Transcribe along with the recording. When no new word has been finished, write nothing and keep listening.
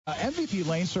MVP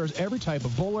Lane serves every type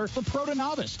of bowler from pro to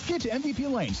novice. Get to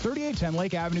MVP Lanes, 3810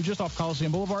 Lake Avenue, just off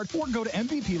Coliseum Boulevard, or go to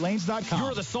MVPLanes.com.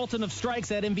 You're the Sultan of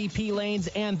Strikes at MVP Lanes,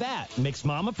 and that makes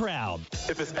Mama proud.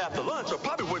 If it's after lunch, I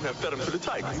probably wouldn't have fed him to the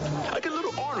Tigers. I get a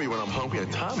little ornery when I'm hungry,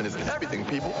 and timing is everything,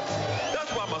 people. That's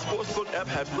why my Sportsbook app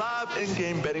has live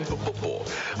in-game betting for football.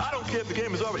 I don't care if the game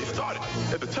has already started.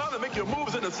 If the time to make your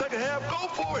moves in the second half, go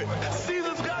for it.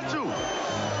 Caesar's got you.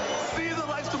 Caesar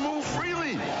likes to move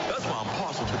freely. That's why I'm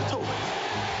partial to the total.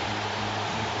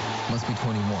 Must be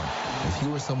 21. If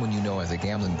you or someone you know has a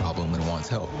gambling problem and wants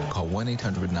help, call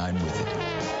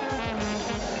 1-800-9-WITH-IT.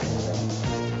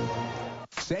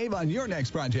 Save on your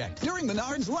next project during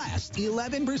Menards' last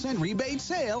 11% rebate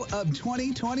sale of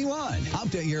 2021.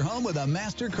 Update your home with a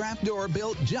Mastercraft door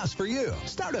built just for you.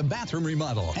 Start a bathroom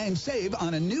remodel and save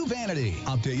on a new vanity.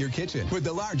 Update your kitchen with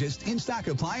the largest in-stock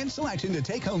appliance selection to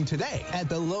take home today at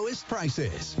the lowest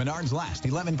prices. Menards' last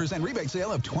 11% rebate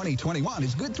sale of 2021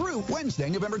 is good through Wednesday,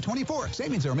 November 24th.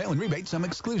 Savings are mail-in rebate. Some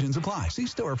exclusions apply. See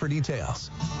store for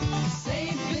details.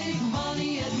 Save big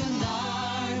money at Menards.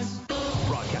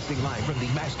 Broadcasting live from the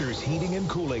Masters Heating and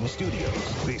Cooling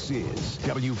Studios. This is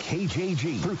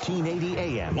WKJG 1380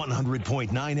 AM,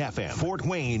 100.9 FM, Fort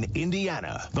Wayne,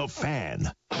 Indiana. The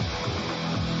Fan.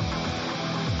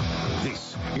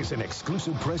 This is an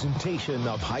exclusive presentation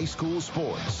of high school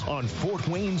sports on Fort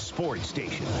Wayne Sports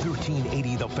Station,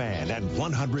 1380 The Fan and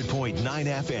 100.9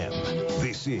 FM.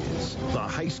 This is the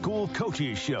High School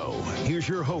Coaches Show. Here's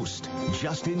your host,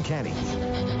 Justin Kenny.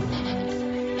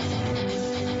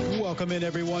 Welcome in,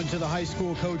 everyone, to the High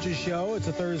School Coaches Show. It's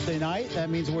a Thursday night. That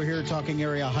means we're here talking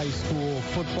area high school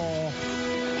football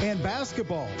and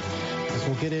basketball. As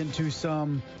we'll get into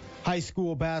some high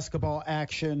school basketball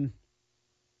action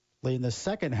late in the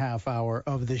second half hour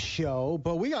of the show.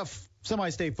 But we got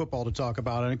semi-state football to talk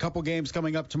about, and a couple games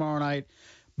coming up tomorrow night.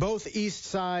 Both East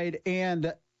Side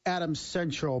and Adams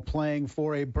Central playing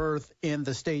for a berth in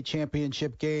the state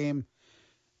championship game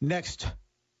next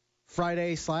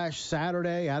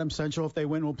Friday/Saturday. Adams Central, if they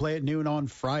win, will play at noon on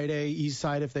Friday. East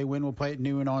Side, if they win, will play at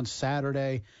noon on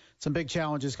Saturday. Some big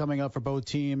challenges coming up for both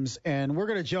teams, and we're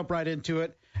going to jump right into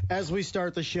it as we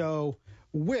start the show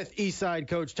with East Side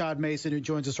coach Todd Mason, who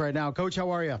joins us right now. Coach,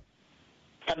 how are you?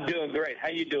 I'm doing great. How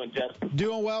you doing, Justin?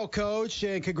 Doing well, Coach,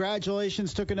 and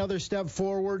congratulations. Took another step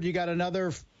forward. You got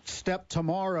another step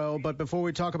tomorrow, but before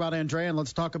we talk about Andrean,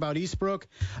 let's talk about Eastbrook.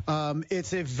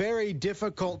 It's a very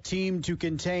difficult team to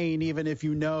contain, even if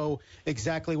you know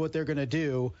exactly what they're going to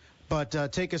do.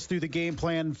 But take us through the game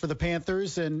plan for the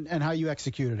Panthers and how you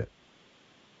executed it.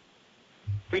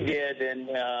 We did, and,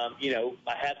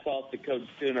 my hat's off to Coach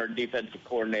Soon, our defensive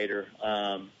coordinator.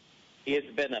 He has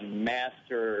been a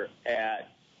master at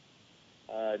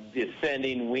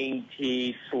defending wing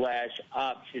T /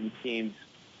 option teams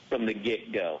from the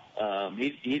get-go.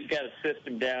 He's got a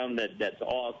system down that's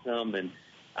awesome, and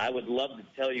I would love to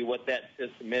tell you what that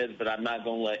system is, but I'm not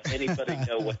going to let anybody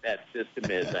know what that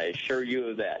system is. I assure you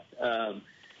of that.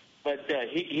 But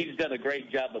he's done a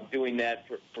great job of doing that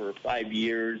for 5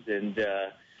 years, and,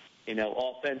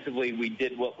 offensively we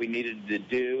did what we needed to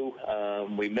do.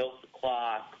 We milked the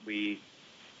clock. We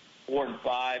 4 and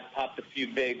 5, popped a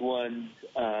few big ones.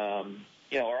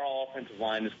 Our offensive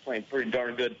line is playing pretty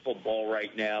darn good football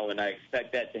right now, and I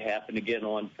expect that to happen again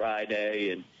on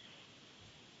Friday. And,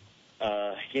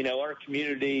 our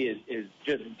community is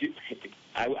just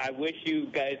 – I wish you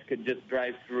guys could just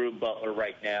drive through Butler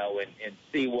right now and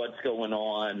see what's going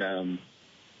on.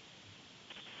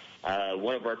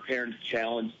 One of our parents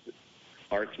challenged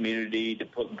our community to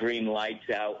put green lights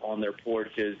out on their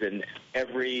porches, and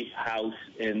every house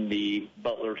in the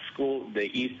Butler school, the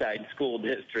East Side School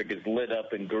District, is lit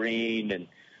up in green, and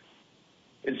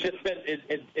it's just been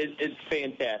it's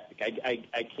fantastic.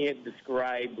 I can't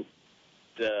describe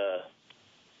the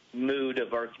mood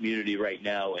of our community right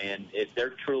now, and they're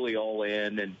truly all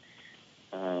in, and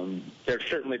they're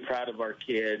certainly proud of our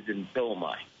kids, and so am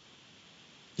I.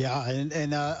 Yeah,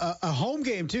 and a home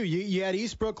game, too. You had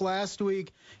Eastbrook last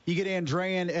week. You get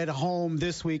Andrean at home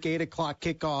this week, 8 o'clock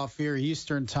kickoff here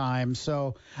Eastern time.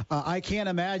 So I can't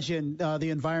imagine the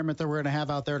environment that we're going to have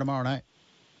out there tomorrow night.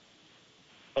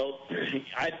 Well,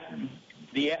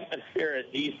 the atmosphere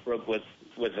at Eastbrook was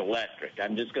electric.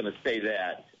 I'm just going to say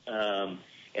that.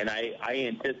 And I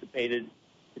anticipated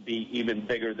to be even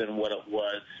bigger than what it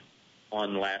was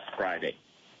on last Friday.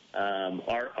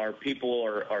 Our people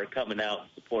are coming out and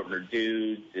supporting their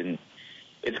dudes, and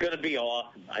it's going to be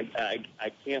awesome.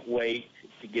 I can't wait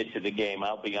to get to the game.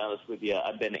 I'll be honest with you.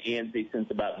 I've been antsy since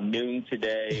about noon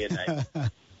today, and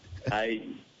I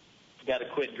got to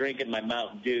quit drinking my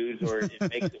Mountain Dews or it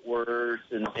makes it worse.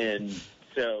 And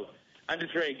so I'm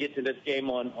just ready to get to this game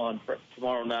on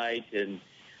tomorrow night, and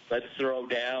let's throw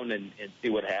down and see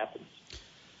what happens.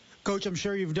 Coach, I'm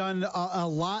sure you've done a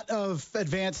lot of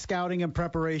advanced scouting and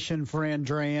preparation for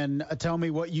Andrean. Tell me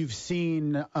what you've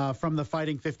seen from the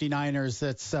Fighting 59ers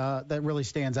that really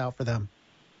stands out for them.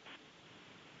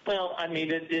 Well, I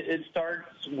mean, it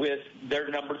starts with their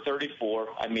number 34.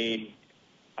 I mean,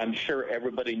 I'm sure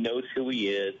everybody knows who he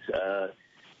is.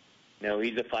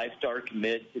 He's a 5-star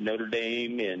commit to Notre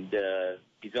Dame, and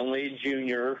he's only a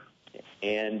junior.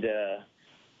 And,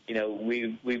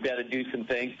 we've got to do some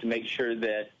things to make sure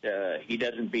that he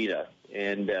doesn't beat us.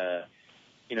 And,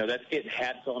 that's getting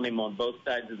hats on him on both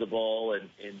sides of the ball and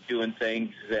doing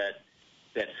things that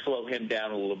slow him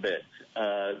down a little bit.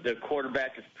 The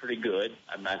quarterback is pretty good.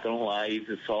 I'm not going to lie. He's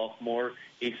a sophomore.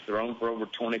 He's thrown for over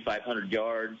 2,500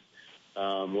 yards,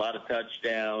 a lot of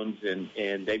touchdowns,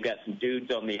 and they've got some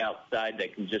dudes on the outside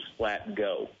that can just flat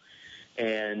go.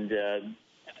 And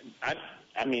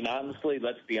honestly,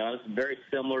 let's be honest, very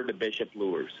similar to Bishop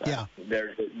Luers. Yeah.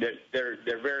 They're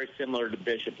very similar to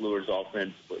Bishop Luers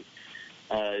offensively.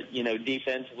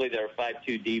 Defensively, they're a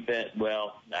 5-2 defense.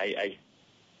 Well,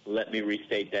 let me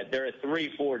restate that. They're a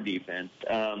 3-4 defense.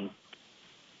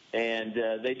 And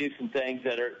they do some things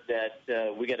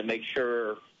that we got to make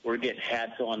sure we're getting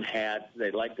hats on hats. They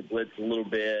like to blitz a little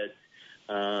bit.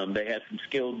 They have some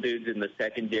skilled dudes in the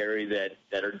secondary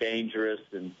that are dangerous,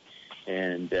 and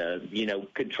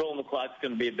controlling the clock is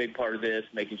going to be a big part of this,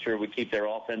 making sure we keep their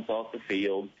offense off the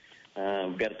field.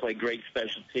 We've got to play great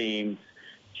special teams,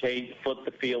 flip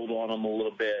the field on them a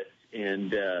little bit,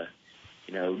 and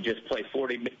just play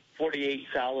 48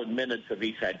 solid minutes of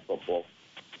Eastside football.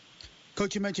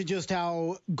 Coach, you mentioned just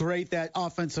how great that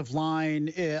offensive line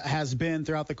has been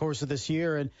throughout the course of this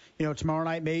year. And, tomorrow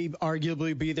night may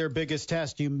arguably be their biggest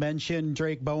test. You mentioned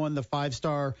Drake Bowen, the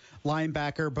 5-star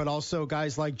linebacker, but also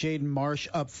guys like Jaden Marsh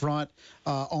up front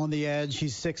on the edge.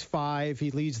 He's 6'5".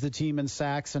 He leads the team in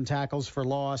sacks and tackles for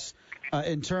loss.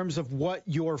 In terms of what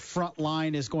your front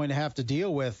line is going to have to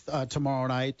deal with tomorrow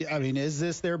night, I mean, is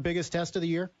this their biggest test of the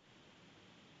year?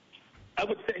 I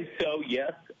would say so,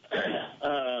 yes.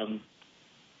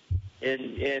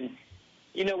 And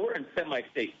we're in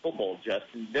semi-state football,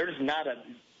 Justin. They're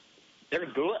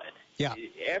good. Yeah.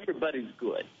 Everybody's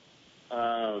good.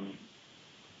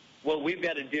 What we've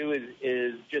got to do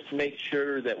is just make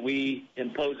sure that we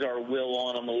impose our will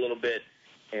on them a little bit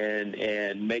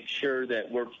and make sure that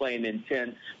we're playing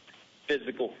intense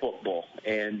physical football.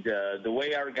 And the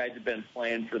way our guys have been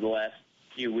playing for the last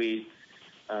few weeks,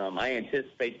 I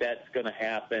anticipate that's going to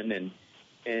happen.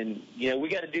 And we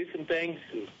got to do some things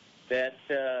that,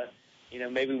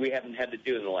 maybe we haven't had to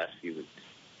do in the last few weeks.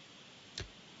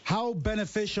 How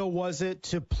beneficial was it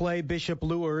to play Bishop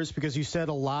Luers? Because you said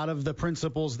a lot of the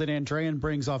principles that Andrean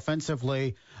brings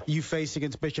offensively you face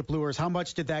against Bishop Luers. How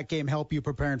much did that game help you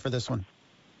preparing for this one?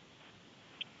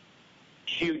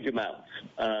 Huge amounts.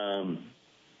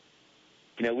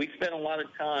 We spent a lot of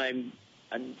time.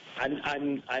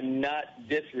 I'm not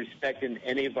disrespecting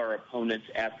any of our opponents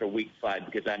after week 5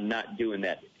 because I'm not doing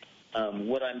that.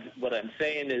 What I'm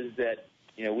saying is that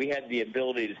we had the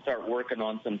ability to start working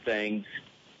on some things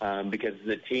because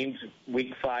the teams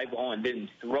week 5 on didn't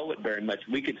throw it very much.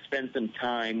 We could spend some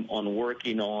time on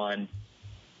working on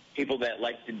people that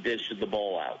like to dish the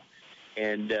ball out,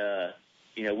 and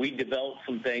we developed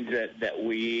some things that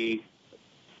we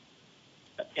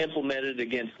implemented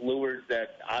against Luers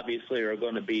that obviously are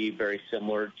going to be very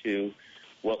similar to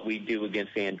what we do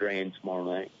against Andrean tomorrow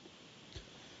night.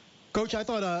 Coach, I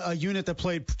thought a unit that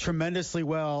played tremendously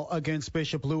well against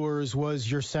Bishop Luers was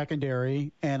your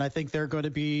secondary, and I think they're going to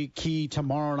be key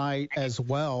tomorrow night as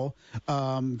well.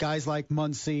 Guys like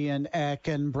Muncie and Eck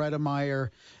and Bredemeyer,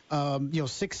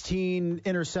 16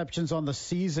 interceptions on the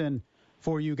season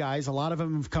for you guys. A lot of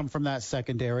them have come from that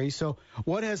secondary. So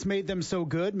what has made them so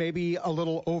good, maybe a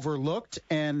little overlooked,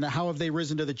 and how have they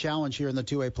risen to the challenge here in the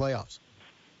 2A playoffs?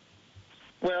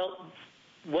 Well,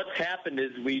 what's happened is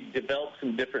we developed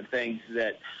some different things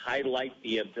that highlight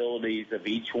the abilities of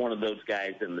each one of those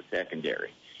guys in the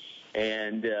secondary.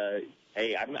 And,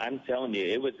 hey, I'm telling you,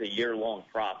 it was a year-long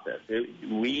process.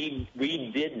 We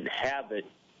didn't have it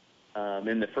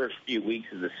in the first few weeks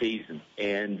of the season.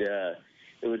 And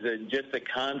it was just a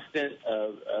constant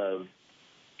of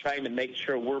trying to make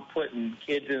sure we're putting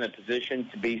kids in a position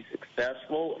to be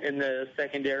successful in the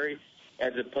secondary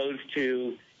as opposed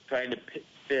to trying to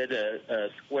fit a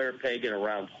square peg in a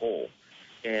round hole.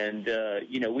 And,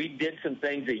 we did some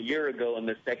things a year ago in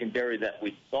the secondary that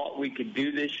we thought we could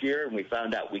do this year, and we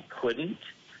found out we couldn't.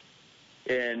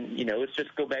 And, let's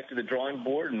just go back to the drawing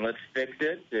board and let's fix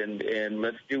it and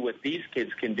let's do what these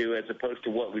kids can do as opposed to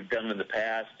what we've done in the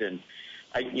past. And,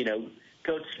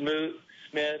 Coach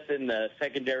Smith and the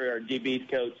secondary, our DB's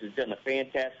coach, has done a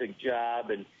fantastic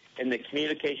job. And the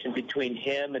communication between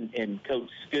him and Coach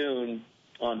Schoon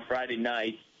on Friday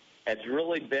night has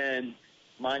really been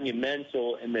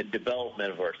monumental in the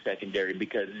development of our secondary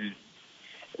because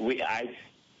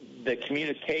the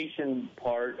communication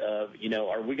part of,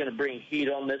 are we going to bring heat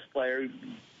on this player?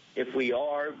 If we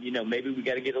are, maybe we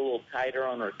got to get a little tighter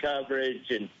on our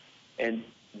coverage. And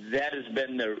that has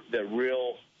been the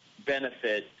real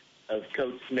benefit of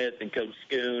Coach Smith and Coach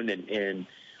Schoon and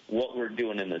what we're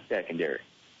doing in the secondary.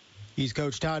 He's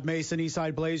Coach Todd Mason,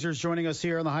 Eastside Blazers, joining us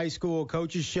here on the High School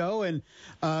Coaches Show. And,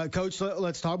 Coach,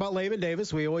 let's talk about Laban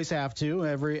Davis. We always have to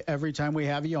every time we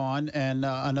have you on. And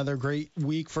another great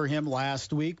week for him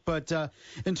last week. But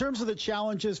in terms of the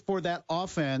challenges for that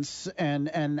offense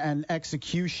and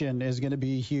execution is going to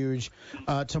be huge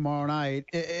tomorrow night.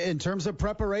 In terms of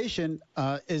preparation,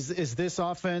 is this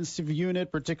offensive unit,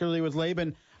 particularly with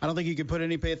Laban, I don't think you can put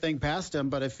anything past him,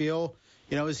 but I feel,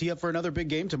 is he up for another big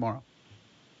game tomorrow?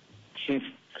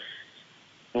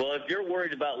 Well, if you're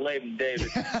worried about Laban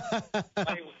Davis,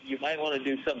 you might want to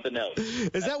do something else.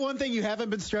 Is that one thing you haven't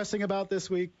been stressing about this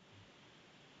week?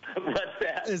 What's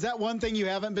that? Is that one thing you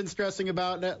haven't been stressing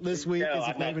about this week? No, is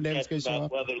I'm not stressing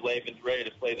about whether Laban's ready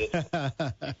to play this.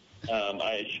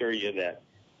 I assure you that.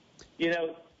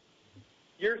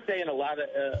 You're saying a lot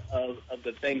of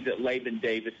the things that Laban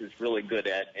Davis is really good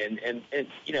at, and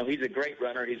he's a great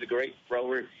runner. He's a great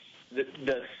thrower.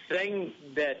 The thing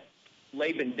that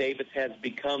Laban Davis has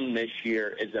become this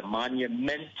year is a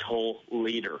monumental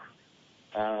leader.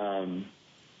 And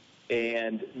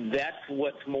that's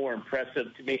what's more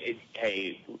impressive to me.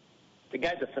 Hey, the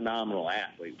guy's a phenomenal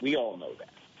athlete. We all know that.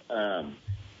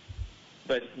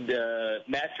 But the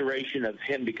maturation of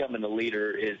him becoming a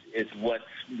leader is what's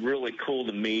really cool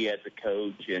to me as a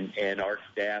coach and our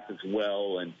staff as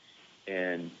well.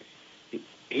 And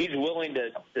he's willing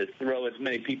to throw as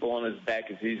many people on his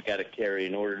back as he's got to carry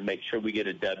in order to make sure we get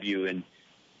a W. And,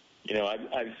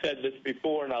 I've said this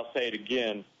before and I'll say it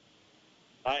again.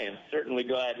 I am certainly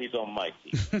glad he's on my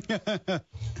team.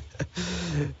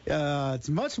 It's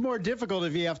much more difficult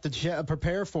if you have to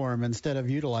prepare for him instead of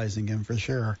utilizing him, for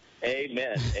sure.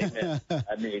 Amen.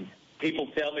 I mean, people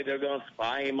tell me they're going to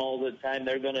spy him all the time.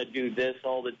 They're going to do this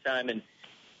all the time. And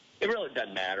it really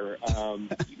doesn't matter.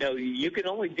 You can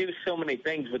only do so many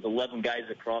things with 11 guys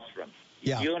across from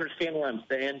you. Yeah. You understand what I'm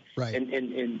saying? Right.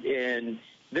 And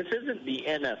this isn't the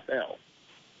NFL,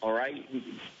 all right?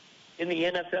 In the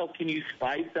NFL, can you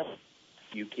spy something?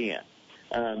 You can.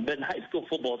 But in high school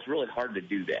football, it's really hard to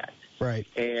do that. Right.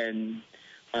 And,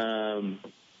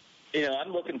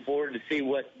 I'm looking forward to see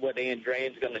what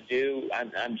Andrean's going to do.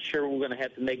 I'm sure we're going to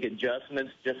have to make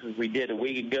adjustments just as we did a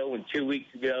week ago and 2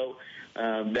 weeks ago.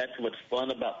 That's what's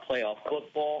fun about playoff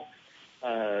football.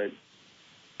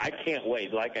 I can't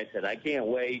wait. Like I said, I can't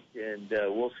wait, and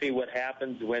we'll see what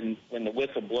happens when the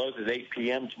whistle blows at 8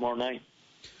 p.m. tomorrow night.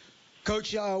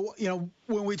 Coach, when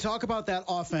we talk about that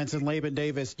offense and Laban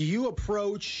Davis, do you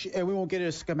approach, and we won't get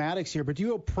into schematics here, but do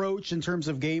you approach in terms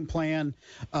of game plan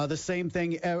the same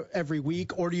thing every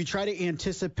week, or do you try to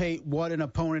anticipate what an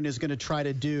opponent is going to try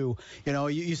to do?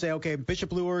 You say, okay,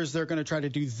 Bishop Luers, they're going to try to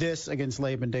do this against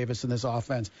Laban Davis in this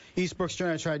offense. Eastbrook's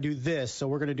trying to do this, so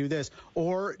we're going to do this.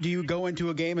 Or do you go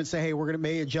into a game and say, hey, we're going to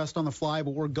may adjust on the fly,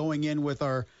 but we're going in with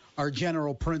our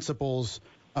general principles,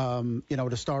 to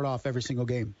start off every single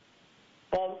game?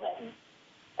 Well,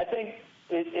 I think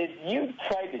if you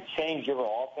try to change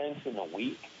your offense in a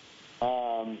week,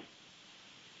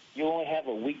 you only have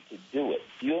a week to do it.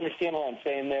 You understand what I'm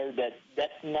saying there?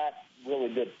 That's not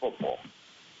really good football.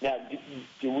 Now,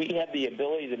 do we have the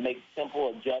ability to make simple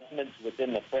adjustments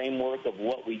within the framework of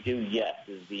what we do? Yes,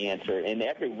 is the answer. And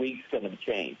every week's going to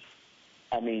change.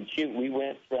 I mean, we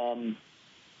went from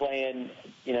playing,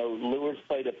 Luers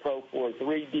played a Pro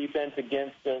 4-3 defense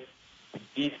against us.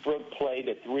 Eastbrook played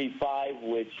a 3-5,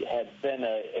 which has been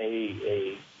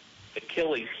a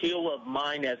Achilles heel of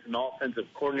mine as an offensive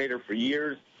coordinator for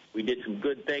years. We did some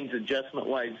good things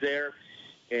adjustment-wise there.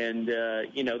 And, they're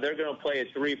going to play a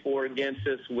 3-4 against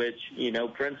us, which,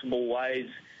 principle-wise,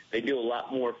 they do a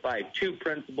lot more 5-2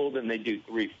 principle than they do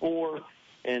 3-4.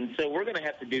 And so we're going to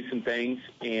have to do some things.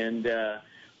 And the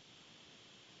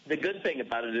good thing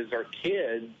about it is our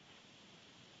kids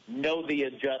know the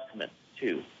adjustments,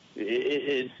 too.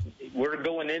 We're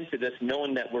going into this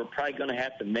knowing that we're probably going to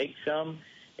have to make some,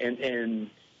 and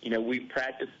we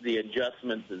practice the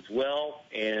adjustments as well.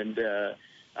 And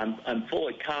I'm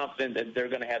fully confident that they're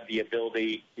going to have the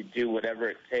ability to do whatever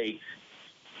it takes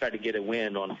to try to get a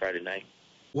win on Friday night.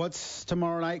 What's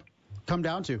tomorrow night come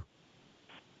down to?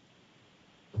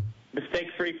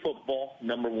 Mistake-free football,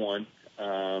 number one.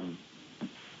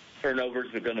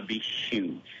 Turnovers are going to be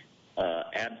huge,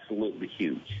 absolutely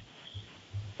huge.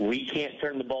 We can't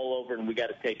turn the ball over, and we got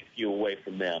to take a few away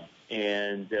from them.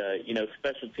 And,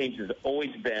 special teams has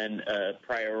always been a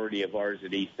priority of ours at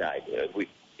Eastside.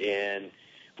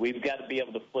 We've got to be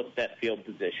able to flip that field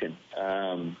position.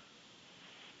 Of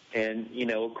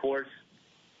course,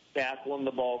 tackling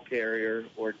the ball carrier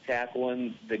or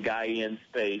tackling the guy in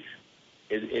space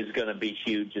is going to be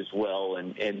huge as well.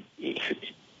 And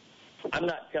I'm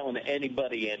not telling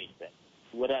anybody anything.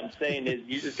 What I'm saying is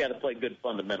you just got to play good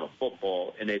fundamental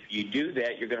football, and if you do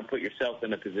that, you're going to put yourself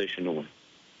in a position to win.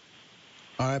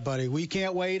 All right, buddy. We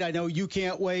can't wait. I know you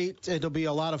can't wait. It'll be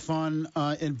a lot of fun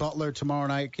in Butler tomorrow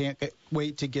night. Can't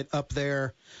wait to get up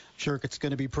there. I'm sure it's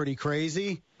going to be pretty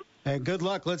crazy. And good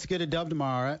luck. Let's get a dub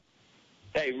tomorrow, all right?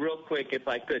 Hey, real quick, if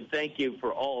I could, thank you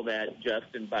for all that,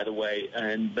 Justin, by the way.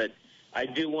 But I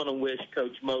do want to wish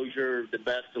Coach Mosier the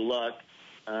best of luck.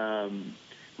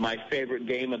 My favorite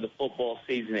game of the football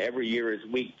season every year is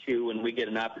Week 2, and we get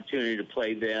an opportunity to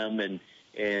play them. And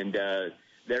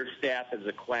their staff is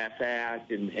a class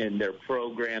act, and their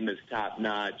program is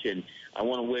top-notch. And I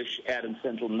want to wish Adams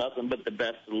Central nothing but the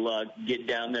best of luck. Get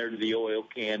down there to the oil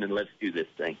can, and let's do this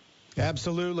thing.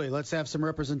 Absolutely. Let's have some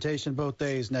representation both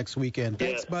days next weekend.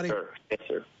 Thanks, buddy. Sir. Yes,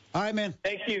 sir. All right, man.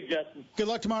 Thank you, Justin. Good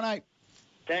luck tomorrow night.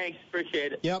 Thanks.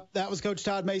 Appreciate it. Yep, that was Coach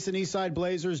Todd Mason, Eastside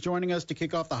Blazers, joining us to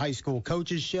kick off the high school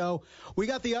coaches show. We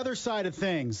got the other side of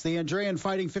things. The Andrean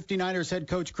Fighting 59ers head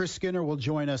coach Chris Skinner will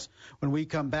join us when we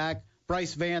come back.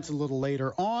 Bryce Vance a little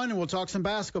later on, and we'll talk some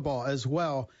basketball as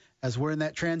well as we're in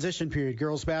that transition period.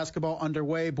 Girls basketball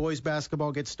underway. Boys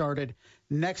basketball gets started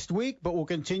next week, but we'll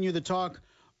continue the talk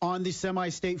on the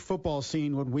semi-state football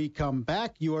scene when we come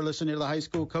back. You are listening to the High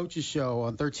School Coaches Show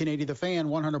on 1380 The Fan,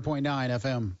 100.9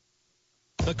 FM.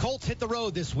 The Colts hit the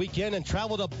road this weekend and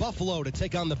traveled to Buffalo to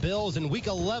take on the Bills in Week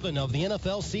 11 of the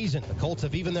NFL season. The Colts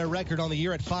have evened their record on the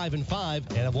year at 5-5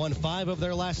 and have won 5 of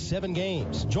their last 7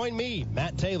 games. Join me,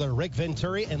 Matt Taylor, Rick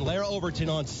Venturi, and Lara Overton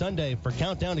on Sunday for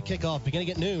Countdown to Kickoff beginning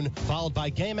at noon, followed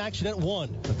by game action at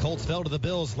 1. The Colts fell to the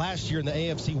Bills last year in the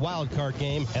AFC wildcard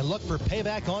game and look for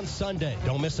payback on Sunday.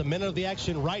 Don't miss a minute of the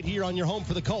action right here on your home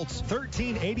for the Colts.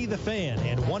 1380 The Fan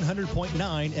and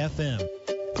 100.9 FM.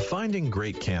 Finding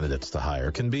great candidates to hire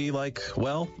can be like,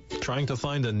 well, trying to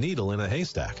find a needle in a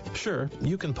haystack. Sure,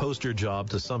 you can post your job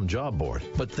to some job board,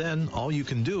 but then all you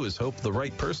can do is hope the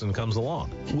right person comes along,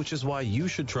 which is why you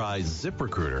should try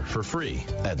ZipRecruiter for free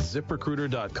at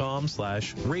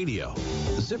ZipRecruiter.com/radio.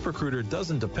 ZipRecruiter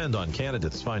doesn't depend on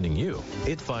candidates finding you.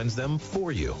 It finds them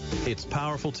for you. Its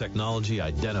powerful technology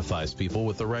identifies people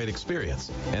with the right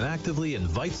experience and actively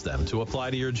invites them to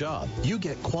apply to your job. You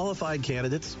get qualified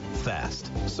candidates fast.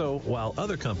 So while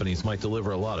other companies might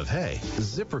deliver a lot of hay,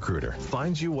 ZipRecruiter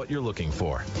finds you what you're looking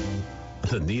for.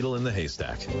 The needle in the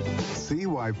haystack. See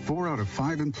why 4 out of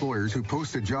 5 employers who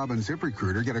post a job on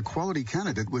ZipRecruiter get a quality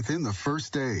candidate within the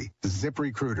first day.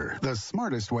 ZipRecruiter, the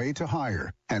smartest way to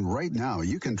hire. And right now,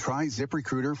 you can try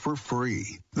ZipRecruiter for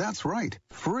free. That's right,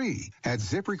 free at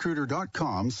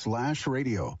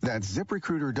ZipRecruiter.com/radio. That's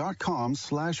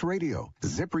ZipRecruiter.com/radio.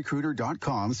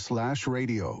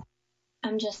 ZipRecruiter.com/radio.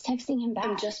 I'm just texting him back.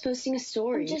 I'm just posting a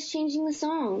story. I'm just changing the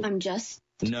song.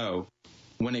 No.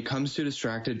 When it comes to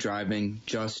distracted driving,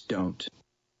 just don't.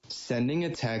 Sending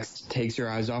a text takes your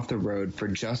eyes off the road for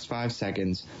just 5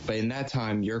 seconds, but in that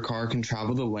time, your car can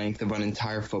travel the length of an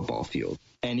entire football field.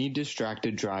 Any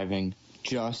distracted driving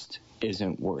just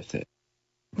isn't worth it.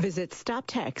 Visit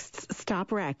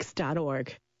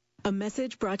StopTextsStopWrecks.org. A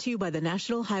message brought to you by the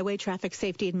National Highway Traffic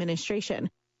Safety Administration,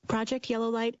 Project Yellow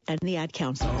Light, and the Ad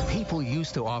Council. People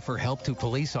used to offer help to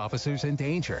police officers in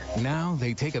danger. Now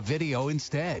they take a video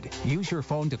instead. Use your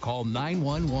phone to call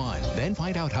 911. Then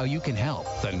find out how you can help.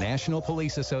 The National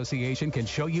Police Association can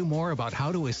show you more about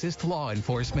how to assist law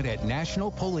enforcement at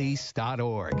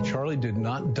nationalpolice.org. Charlie did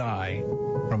not die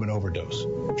from an overdose.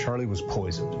 Charlie was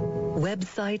poisoned.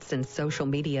 Websites and social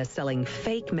media selling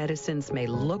fake medicines may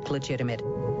look legitimate,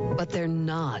 but they're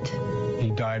not. He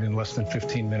died in less than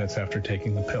 15 minutes after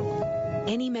taking the pill.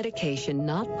 Any medication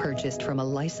not purchased from a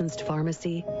licensed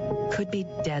pharmacy could be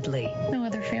deadly. No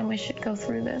other family should go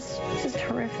through this. This is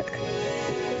horrific.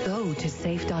 Go to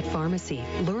safe.pharmacy.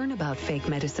 Learn about fake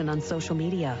medicine on social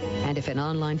media and if an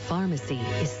online pharmacy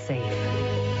is safe.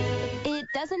 It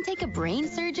doesn't take a brain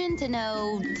surgeon to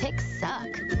know ticks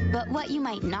suck. But what you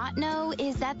might not know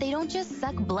is that they don't just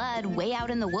suck blood way out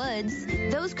in the woods.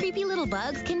 Those creepy little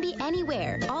bugs can be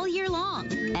anywhere, all year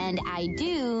long. And I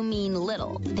do mean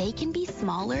little. They can be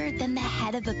smaller than the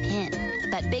head of a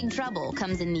pin. But big trouble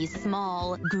comes in these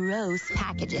small, gross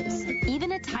packages.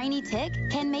 Even a tiny tick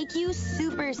can make you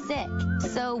super sick.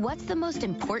 So what's the most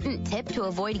important tip to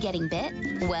avoid getting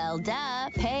bit? Well, duh,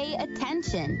 pay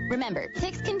attention. Remember,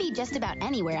 ticks can be just about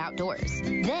anywhere outdoors.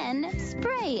 Then,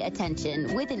 spray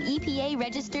attention with an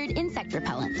EPA-registered insect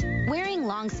repellent. Wearing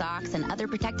long socks and other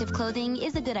protective clothing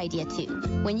is a good idea, too.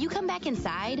 When you come back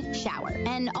inside, shower.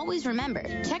 And always remember,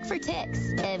 check for ticks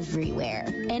everywhere.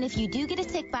 And if you do get a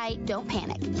tick bite, don't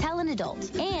panic. Tell an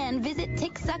adult. And visit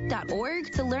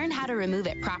ticksuck.org to learn how to remove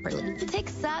it properly.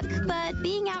 Ticks suck, but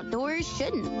being outdoors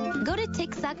shouldn't. Go to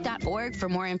ticksuck.org for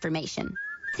more information.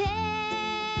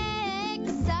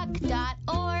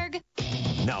 Ticksuck.org.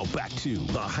 Now back to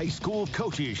the High School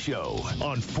Coaches Show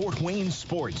on Fort Wayne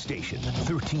Sports Station,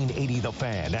 1380 The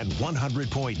Fan and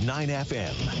 100.9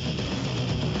 FM.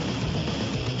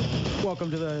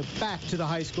 Welcome back to the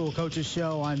High School Coaches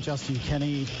Show. I'm Justin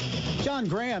Kenny. John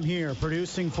Graham here,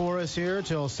 producing for us here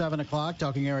till 7 o'clock,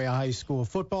 talking area high school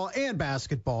football and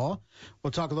basketball.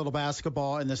 We'll talk a little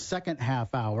basketball in the second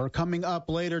half hour. Coming up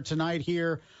later tonight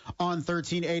here on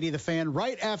 1380 The Fan,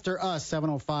 right after us,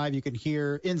 7:05, you can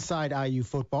hear Inside IU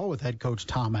Football with head coach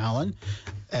Tom Allen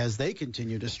as they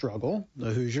continue to struggle, the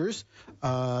Hoosiers.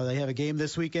 They have a game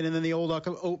this weekend and then the old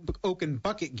Oaken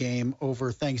Bucket game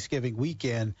over Thanksgiving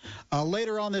weekend.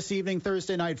 Later on this evening,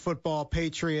 Thursday night football,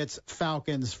 Patriots,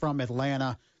 Falcons from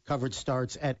Atlanta. Coverage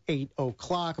starts at 8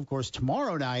 o'clock. Of course,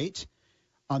 tomorrow night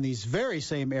on these very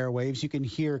same airwaves, you can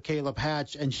hear Caleb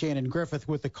Hatch and Shannon Griffith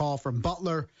with the call from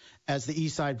Butler as the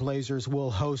Eastside Blazers will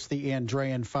host the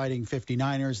Andrean Fighting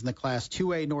 59ers in the Class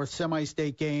 2A North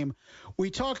Semi-State game.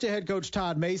 We talked to head coach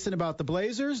Todd Mason about the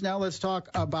Blazers. Now let's talk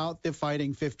about the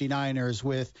Fighting 59ers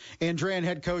with Andrean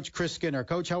head coach Chris Skinner.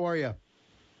 Coach, how are you?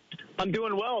 I'm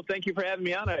doing well. Thank you for having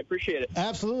me on. I appreciate it.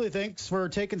 Absolutely. Thanks for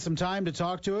taking some time to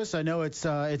talk to us. I know it's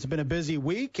been a busy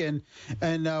week, and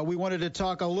we wanted to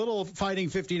talk a little Fighting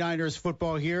 59ers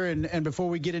football here. And before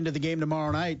we get into the game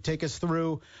tomorrow night, take us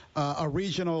through a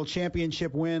regional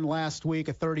championship win last week,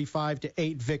 a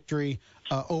 35-8 victory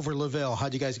over LaVille.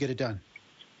 How'd you guys get it done?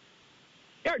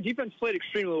 Yeah, our defense played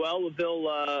extremely well.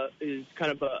 LaVille is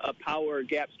kind of a power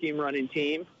gap scheme running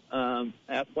team.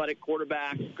 Athletic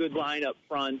quarterback, good line up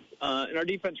front, and our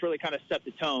defense really kind of set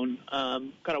the tone.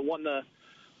 Kind of won the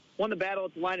battle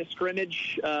at the line of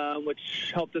scrimmage,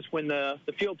 which helped us win the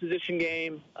field position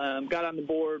game. Got on the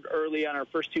board early on our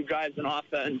first two drives in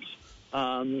offense.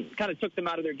 Kind of took them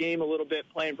out of their game a little bit,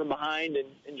 playing from behind,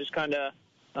 and just kind of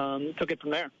took it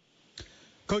from there.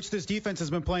 Coach, this defense has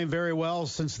been playing very well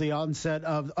since the onset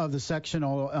of the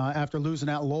sectional after losing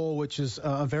at Lowell, which is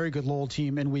a very good Lowell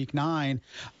team in Week 9.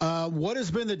 What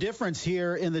has been the difference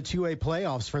here in the 2A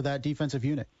playoffs for that defensive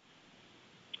unit?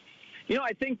 You know,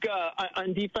 I think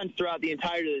on defense throughout the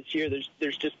entirety of this year,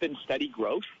 there's just been steady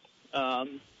growth.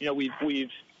 You know, we've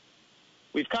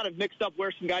kind of mixed up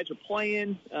where some guys are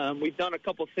playing. We've done a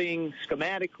couple things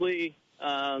schematically.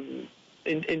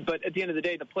 But at the end of the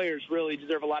day, the players really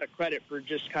deserve a lot of credit for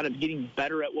just kind of getting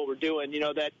better at what we're doing. You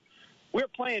know, that we're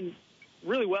playing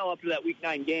really well up to that Week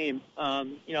 9 game.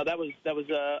 You know, that was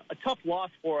a tough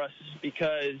loss for us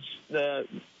because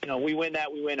we win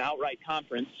outright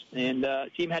conference, and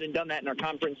team hadn't done that in our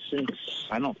conference since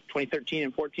 2013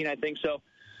 and 14, I think. So,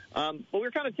 but we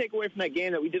were kind of take away from that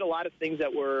game that we did a lot of things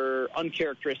that were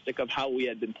uncharacteristic of how we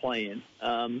had been playing.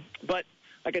 But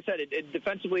like I said,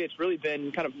 defensively, it's really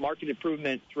been kind of marked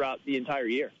improvement throughout the entire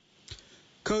year.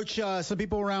 Coach, some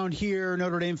people around here,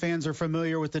 Notre Dame fans, are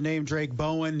familiar with the name Drake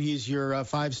Bowen. He's your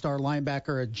five-star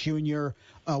linebacker, a junior.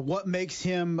 What makes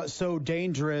him so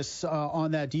dangerous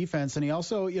on that defense? And he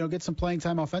also, gets some playing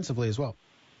time offensively as well.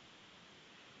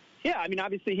 Yeah, I mean,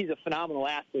 obviously he's a phenomenal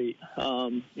athlete.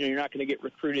 You're not going to get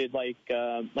recruited like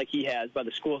he has by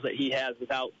the schools that he has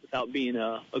without being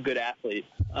a good athlete.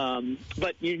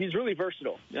 But he's really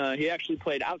versatile. He actually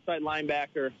played outside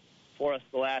linebacker for us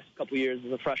the last couple of years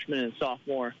as a freshman and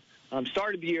sophomore.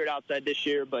 Started the year at outside this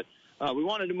year, but we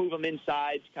wanted to move him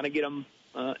inside to kind of get him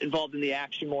involved in the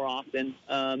action more often.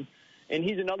 And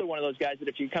he's another one of those guys that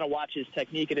if you kind of watch his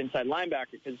technique at inside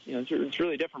linebacker, because it's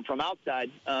really different from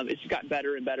outside, it's gotten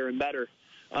better and better and better.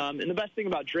 And the best thing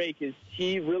about Drake is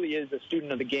he really is a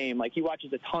student of the game. Like, he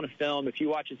watches a ton of film. If you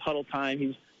watch his huddle time,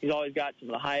 he's always got some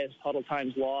of the highest huddle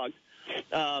times logged.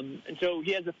 And so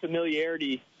he has a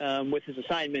familiarity with his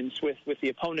assignments, with the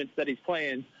opponents that he's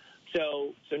playing.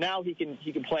 So now he can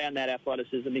play on that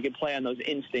athleticism. He can play on those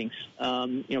instincts.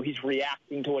 He's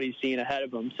reacting to what he's seeing ahead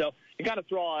of him. So you got to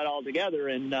throw it all together.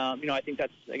 And, I think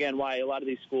that's, again, why a lot of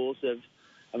these schools have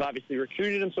obviously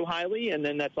recruited him so highly. And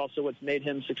then that's also what's made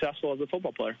him successful as a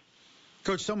football player.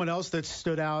 Coach, someone else that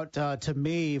stood out to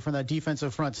me from that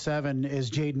defensive front seven is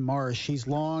Jaden Marsh. He's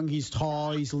long, he's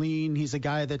tall, he's lean. He's a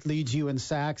guy that leads you in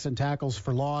sacks and tackles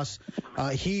for loss.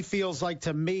 He feels like,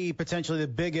 to me, potentially the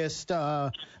biggest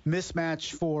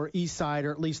mismatch for Eastside,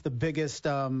 or at least the biggest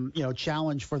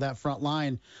challenge for that front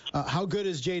line. How good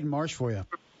is Jaden Marsh for you?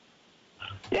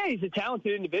 Yeah, he's a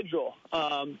talented individual.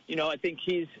 I think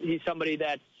he's somebody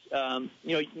that's,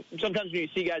 sometimes when you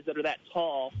see guys that are that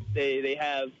tall, they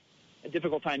have a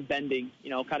difficult time bending,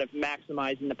 kind of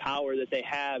maximizing the power that they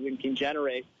have and can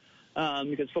generate,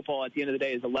 because football at the end of the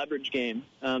day is a leverage game.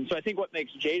 So I think what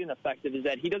makes Jaden effective is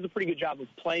that he does a pretty good job of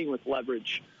playing with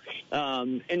leverage.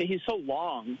 And he's so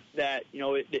long that,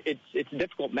 it's a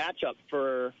difficult matchup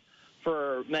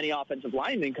for many offensive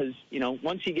linemen because,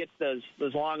 once he gets those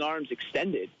long arms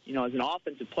extended, as an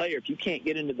offensive player, if you can't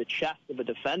get into the chest of a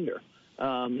defender,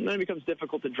 then it becomes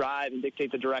difficult to drive and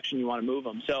dictate the direction you want to move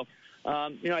them. So,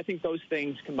 I think those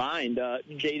things combined,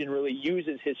 Jaden really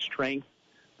uses his strength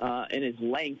and his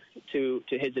length to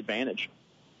his advantage.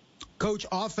 Coach,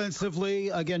 offensively,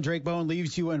 again, Drake Bowen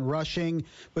leaves you in rushing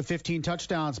with 15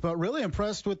 touchdowns, but really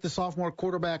impressed with the sophomore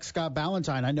quarterback, Scott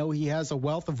Ballantyne. I know he has a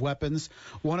wealth of weapons,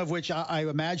 one of which I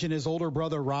imagine his older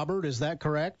brother, Robert. Is that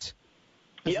correct?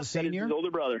 Yes, that is his older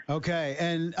brother. Okay,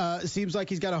 and it seems like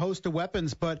he's got a host of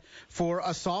weapons, but for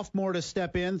a sophomore to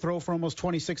step in, throw for almost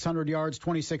 2,600 yards,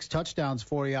 26 touchdowns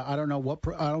for you, I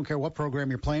don't care what program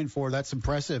you're playing for, that's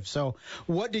impressive. So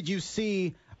what did you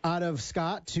see out of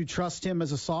Scott to trust him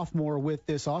as a sophomore with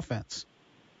this offense?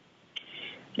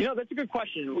 That's a good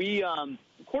question.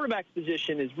 Quarterback's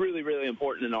position is really, really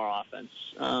important in our offense.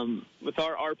 With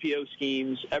our RPO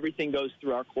schemes, everything goes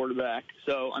through our quarterback.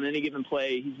 So on any given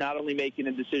play, he's not only making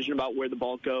a decision about where the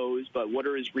ball goes, but what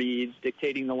are his reads,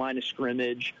 dictating the line of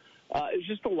scrimmage. It's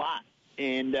just a lot.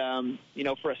 And,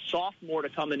 for a sophomore to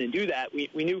come in and do that, we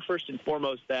knew first and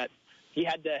foremost that he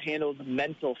had to handle the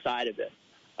mental side of it.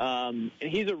 And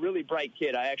he's a really bright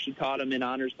kid. I actually taught him in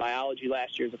honors biology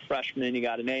last year as a freshman. He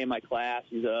got an A in my class.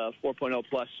 He's a 4.0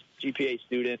 plus GPA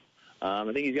student. I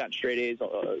think he's gotten straight A's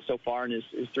so far in his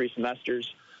 3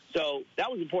 semesters. So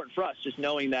that was important for us, just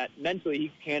knowing that mentally he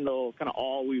could handle kind of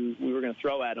all we were going to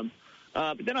throw at him.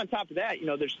 But then on top of that,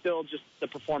 there's still just the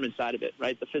performance side of it,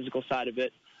 right, the physical side of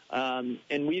it.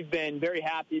 And we've been very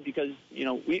happy because,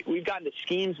 we've gotten to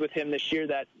schemes with him this year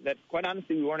that quite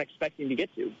honestly we weren't expecting to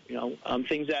get to,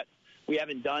 things that we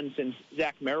haven't done since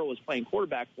Zach Merrill was playing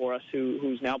quarterback for us,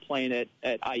 who's now playing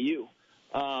at IU.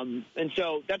 And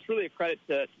so that's really a credit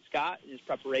to Scott and his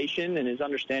preparation and his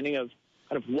understanding of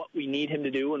kind of what we need him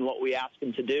to do and what we ask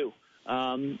him to do.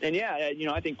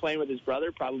 I think playing with his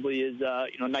brother probably is, a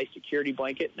nice security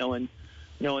blanket, knowing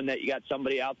that you got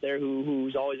somebody out there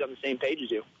who's always on the same page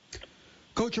as you.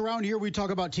 Coach, around here we talk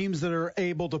about teams that are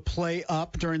able to play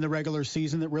up during the regular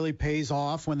season that really pays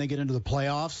off when they get into the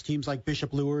playoffs. Teams like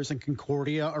Bishop Luers and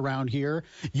Concordia around here.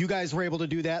 You guys were able to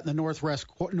do that in the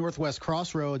Northwest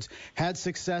Crossroads, had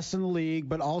success in the league,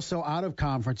 but also out of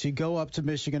conference. You go up to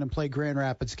Michigan and play Grand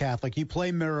Rapids Catholic. You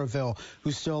play Maryville,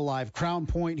 who's still alive. Crown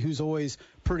Point, who's always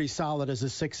pretty solid as a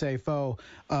 6A foe.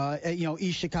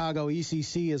 East Chicago,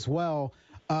 ECC as well.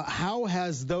 How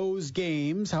have those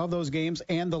games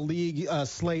and the league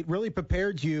slate really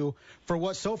prepared you for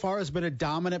what so far has been a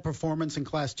dominant performance in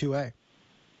Class 2A?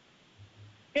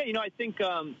 Yeah, I think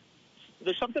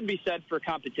there's something to be said for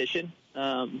competition.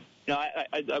 I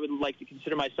would like to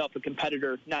consider myself a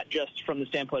competitor, not just from the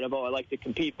standpoint of, I like to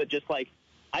compete, but just like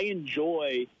I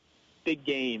enjoy big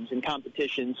games and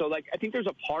competition. So, I think there's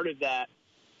a part of that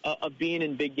of being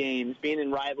in big games, being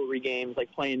in rivalry games,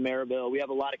 like playing Maryville. We have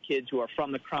a lot of kids who are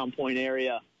from the Crown Point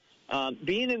area.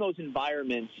 Being in those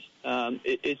environments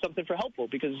is something for helpful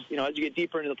because, as you get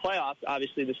deeper into the playoffs,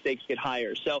 obviously the stakes get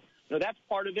higher. So, that's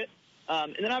part of it.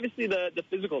 And then obviously the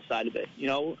physical side of it,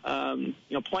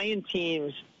 playing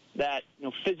teams that,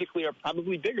 physically are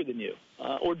probably bigger than you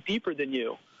or deeper than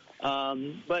you.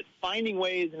 But finding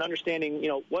ways and understanding,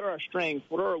 what are our strengths,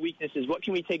 what are our weaknesses, what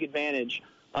can we take advantage.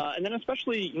 And then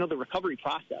especially, the recovery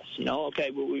process.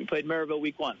 We played Maryville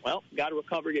week 1. Well, got to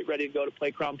recover, get ready to go to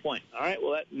play Crown Point. All right,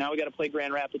 well, now we got to play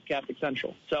Grand Rapids Catholic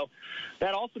Central. So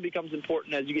that also becomes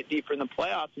important as you get deeper in the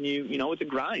playoffs and it's a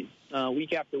grind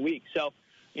week after week. So,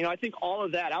 I think all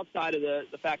of that outside of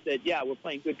the fact that, we're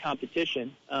playing good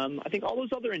competition, I think all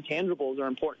those other intangibles are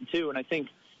important too. And I think,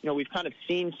 we've kind of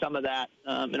seen some of that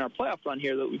in our playoff run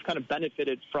here that we've kind of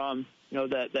benefited from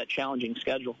that challenging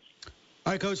schedule.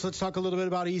 All right, Coach, let's talk a little bit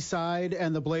about Eastside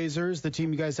and the Blazers, the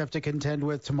team you guys have to contend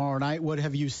with tomorrow night. What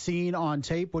have you seen on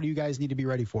tape? What do you guys need to be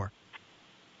ready for?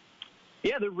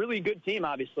 Yeah, they're a really good team,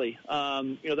 obviously.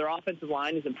 Their offensive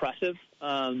line is impressive.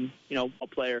 A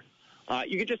player.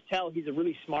 You could just tell he's a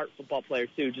really smart football player,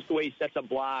 too, just the way he sets up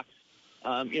blocks.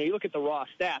 You look at the raw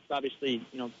stats, obviously,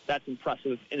 that's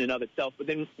impressive in and of itself. But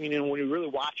then, when you really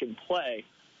watch him play,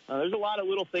 there's a lot of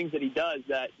little things that he does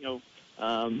that,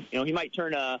 he might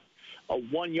turn a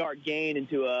 1-yard gain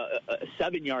into a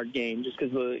 7-yard gain just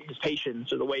because of his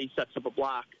patience or the way he sets up a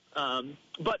block.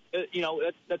 But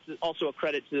that's also a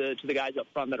credit to the guys up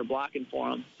front that are blocking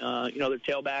for him. Their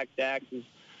tailback, Dax,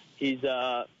 he's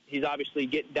obviously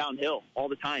getting downhill all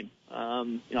the time.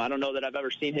 I don't know that I've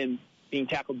ever seen him being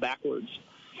tackled backwards.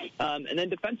 And then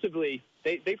defensively,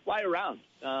 they fly around.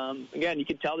 Again, you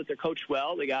can tell that they're coached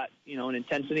well. They got, an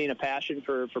intensity and a passion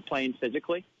for playing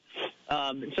physically.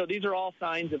 And so these are all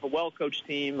signs of a well-coached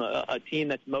team, a team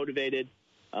that's motivated.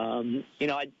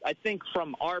 I think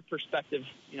from our perspective,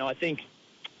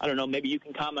 I don't know, maybe you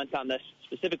can comment on this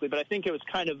specifically, but I think it was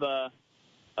kind of a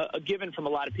given from a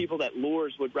lot of people that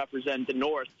Lures would represent the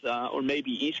North or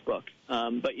maybe Eastbrook.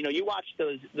 But, you watch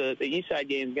the Eastside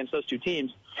games against those two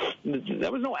teams,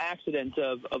 there was no accident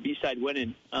of Eastside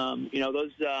winning.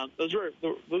 Those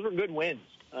were good wins.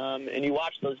 And you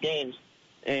watch those games,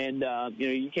 and,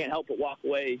 you can't help but walk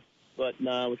away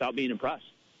without being impressed.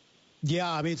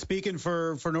 Yeah, speaking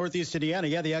for Northeast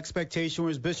Indiana, the expectation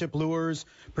was Bishop Lures,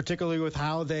 particularly with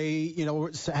how they,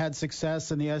 had success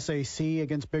in the SAC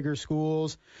against bigger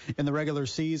schools in the regular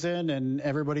season, and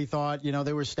everybody thought,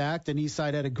 they were stacked, and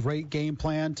Eastside had a great game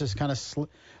plan to kind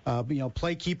of,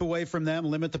 play keep away from them,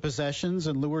 limit the possessions,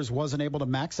 and Lures wasn't able to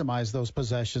maximize those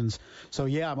possessions. So,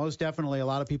 most definitely a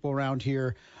lot of people around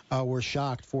here were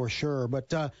shocked for sure. But,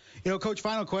 Coach,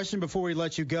 final question before we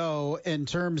let you go in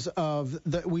terms of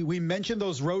we mentioned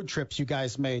those road trips you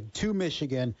guys made to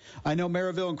Michigan. I know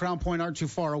Maryville and Crown Point aren't too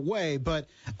far away, but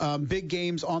big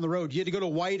games on the road. You had to go to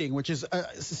Whiting, which is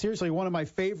seriously one of my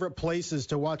favorite places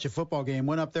to watch a football game.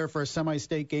 Went up there for a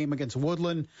semi-state game against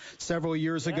Woodland several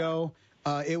years ago.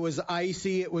 It was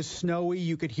icy. It was snowy.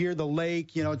 You could hear the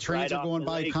lake. Trains are going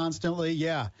by constantly.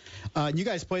 Yeah. You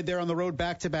guys played there on the road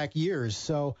back-to-back years.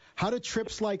 So how do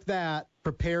trips like that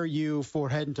prepare you for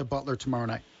heading to Butler tomorrow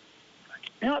night?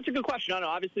 That's a good question. I know.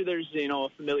 Obviously, there's, a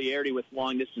familiarity with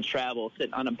long-distance travel,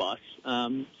 sitting on a bus.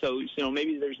 So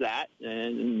maybe there's that.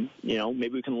 And, maybe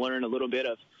we can learn a little bit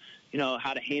of,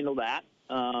 how to handle that.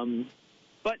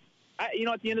 But at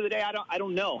the end of the day, I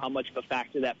don't know how much of a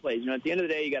factor that plays. At the end of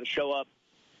the day, you got to show up,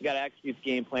 you got to execute the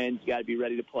game plans, you got to be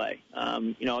ready to play.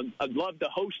 I'd love to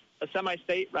host a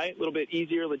semi-state, right? A little bit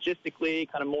easier logistically,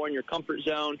 kind of more in your comfort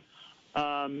zone.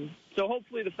 So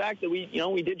hopefully the fact that we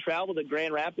did travel to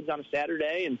Grand Rapids on a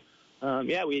Saturday, and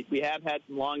we have had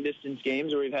some long distance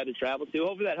games where we've had to travel to.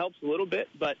 Hopefully that helps a little bit,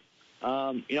 but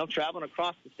traveling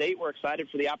across the state, we're excited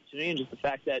for the opportunity and just the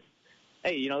fact that,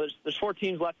 hey, there's 4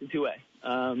 teams left in 2A.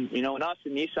 And us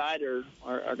and Eastside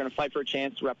are going to fight for a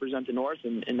chance to represent the North,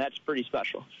 and that's pretty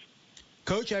special.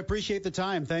 Coach, I appreciate the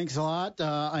time. Thanks a lot.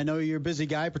 I know you're a busy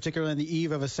guy, particularly on the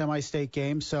eve of a semi-state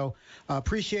game, so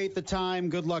appreciate the time.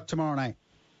 Good luck tomorrow night.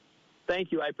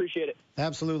 Thank you. I appreciate it.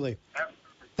 Absolutely.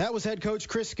 That was head coach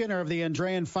Chris Skinner of the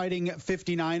Andrean Fighting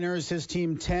 59ers. His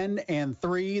team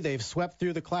 10-3. They've swept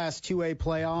through the Class 2A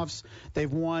playoffs.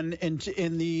 They've won in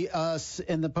the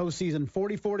postseason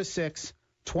 44-6,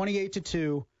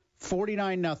 28-2,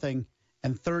 49-0,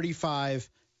 and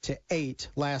 35-8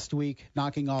 last week,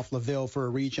 knocking off LaVille for a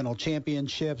regional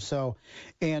championship. So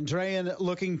Andrean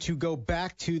looking to go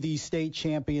back to the state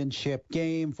championship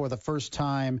game for the first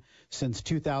time since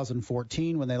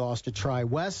 2014 when they lost to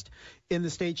Tri-West in the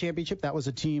state championship. That was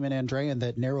a team in Andrean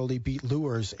that narrowly beat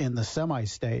Lures in the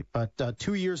semi-state. But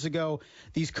 2 years ago,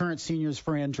 these current seniors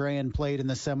for Andrean played in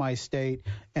the semi-state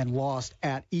and lost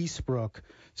at Eastbrook.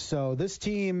 So this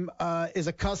team is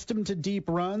accustomed to deep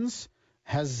runs.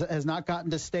 Has not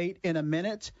gotten to state in a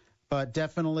minute, but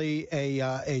definitely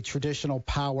a traditional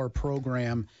power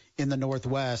program in the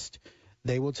Northwest.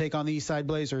 They will take on the Eastside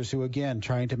Blazers, who, again,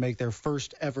 trying to make their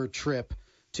first ever trip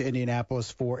to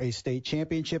Indianapolis for a state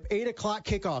championship. 8 o'clock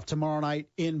kickoff tomorrow night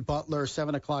in Butler,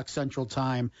 7 o'clock Central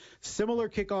Time. Similar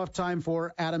kickoff time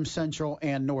for Adams Central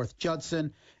and North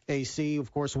Judson. AC,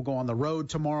 of course, will go on the road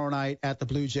tomorrow night at the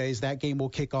Blue Jays. That game will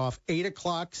kick off 8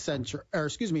 o'clock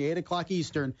 8 o'clock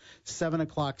Eastern, 7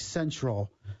 o'clock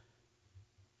Central.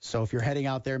 So if you're heading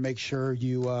out there, make sure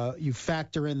you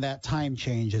factor in that time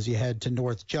change as you head to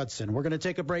North Judson. We're going to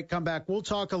take a break, come back. We'll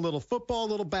talk a little football, a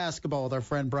little basketball with our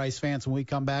friend Bryce Vance when we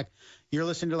come back. You're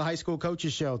listening to the High School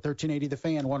Coaches Show, 1380 The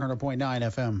Fan, 100.9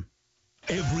 FM.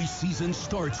 Every season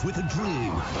starts with a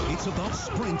dream. It's about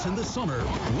sprints in the summer,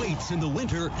 weights in the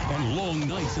winter, and long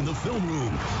nights in the film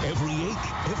room. Every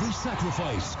ache, every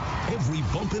sacrifice, every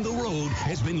bump in the road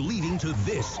has been leading to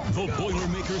this. The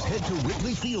Boilermakers head to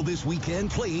Wrigley Field this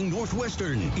weekend playing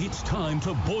Northwestern. It's time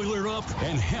to boiler up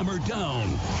and hammer down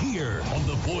here on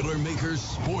the Boilermakers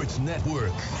Sports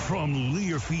Network from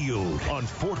Learfield on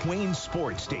Fort Wayne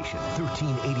Sports Station,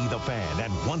 1380 The Fan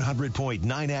and 100.9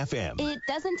 FM. It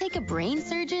doesn't take a brain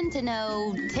surgeon to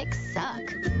know ticks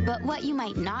suck. But what you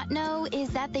might not know is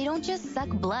that they don't just suck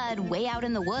blood way out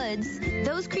in the woods.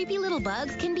 Those creepy little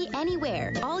bugs can be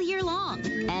anywhere, all year long.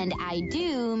 And I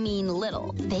do mean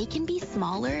little. They can be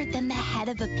smaller than the head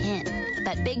of a pin.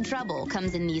 But big trouble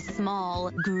comes in these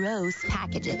small, gross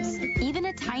packages. Even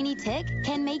a tiny tick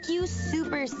can make you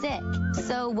super sick.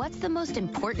 So what's the most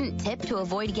important tip to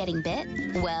avoid getting bit?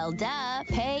 Well, duh,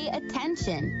 pay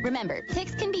attention. Remember,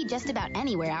 ticks can be just about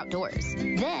anywhere outdoors.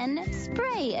 Then,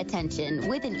 spray attention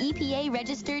with an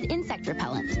EPA-registered insect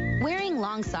repellent. Wearing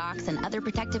long socks and other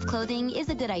protective clothing is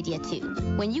a good idea, too.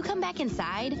 When you come back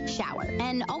inside, shower.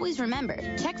 And always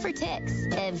remember, check for ticks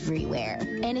everywhere.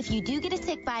 And if you do get a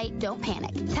tick bite, don't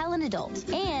panic. Tell an adult.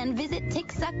 And visit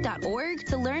ticksuck.org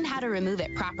to learn how to remove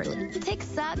it properly. Ticks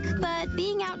suck, but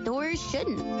being outdoors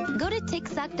shouldn't. Go to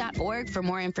ticksuck.org for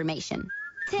more information.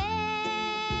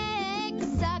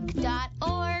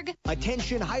 Ticksuck.org.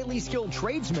 Attention highly skilled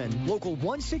tradesmen. Local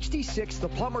 166, the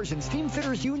Plumbers and Steam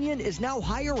Fitters Union is now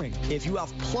hiring. If you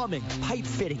have plumbing, pipe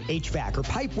fitting, HVAC, or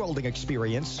pipe welding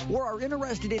experience, or are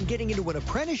interested in getting into an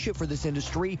apprenticeship for this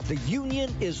industry, the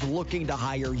union is looking to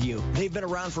hire you. They've been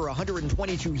around for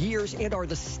 122 years and are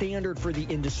the standard for the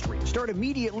industry. Start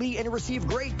immediately and receive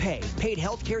great pay, paid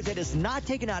health care that is not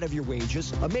taken out of your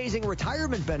wages, amazing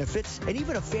retirement benefits, and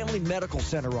even a family medical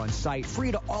center on site,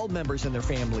 free to all members and their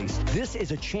families. This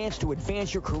is a chance to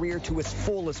advance your career to its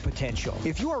fullest potential.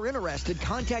 If you are interested,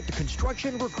 contact the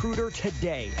construction recruiter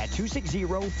today at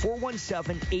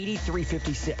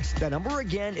 260-417-8356. The number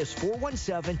again is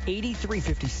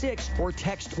 417-8356 or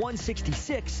text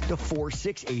 166 to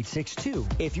 46862.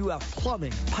 If you have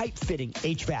plumbing, pipe fitting,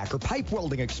 HVAC, or pipe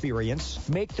welding experience,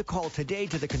 make the call today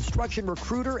to the construction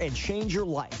recruiter and change your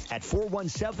life at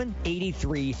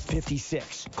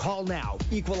 417-8356. Call now.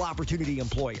 Equal opportunity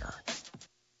employer.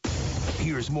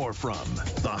 Here's more from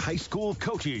the High School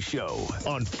Coaches Show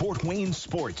on Fort Wayne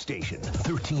Sports Station,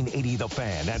 1380 The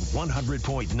Fan and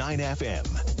 100.9 FM.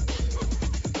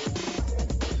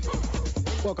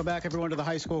 Welcome back, everyone, to the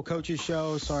High School Coaches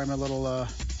Show. Sorry, I'm a little,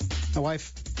 my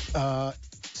wife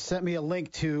sent me a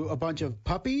link to a bunch of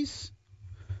puppies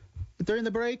during the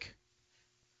break.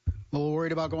 A little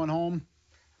worried about going home.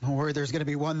 I'm worried there's going to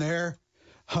be one there.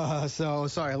 So,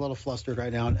 sorry, a little flustered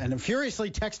right now. And I'm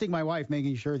furiously texting my wife,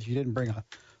 making sure that she didn't bring a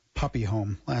puppy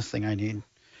home. Last thing I need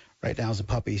right now is a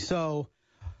puppy. So,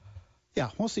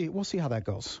 yeah, we'll see how that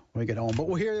goes when we get home. But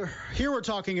here we're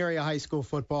talking area high school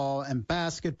football and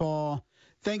basketball.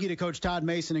 Thank you to Coach Todd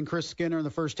Mason and Chris Skinner in the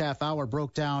first half hour.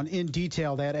 Broke down in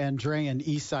detail that Andrean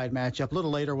Eastside matchup. A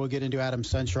little later, we'll get into Adams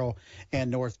Central and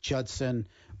North Judson.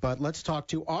 But let's talk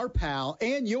to our pal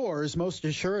and yours, most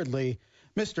assuredly,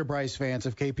 Mr. Bryce Vance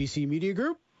of KPC Media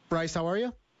Group. Bryce, how are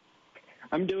you?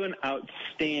 I'm doing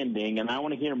outstanding, and I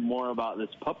want to hear more about this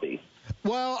puppy.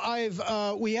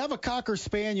 Well, we have a Cocker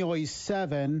Spaniel. He's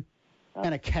 7,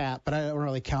 and a cat, but I don't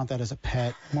really count that as a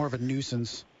pet. More of a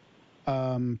nuisance.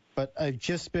 But I've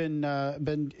just been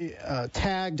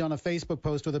tagged on a Facebook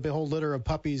post with a whole litter of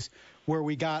puppies where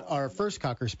we got our first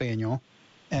Cocker Spaniel,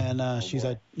 and she's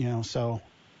so.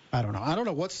 I don't know. I don't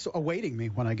know what's awaiting me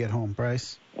when I get home,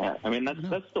 Bryce. Yeah, I mean, that's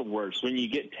the worst. When you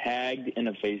get tagged in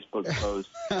a Facebook post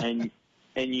and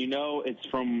you know it's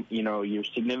from, your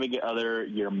significant other,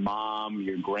 your mom,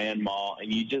 your grandma,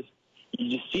 and you just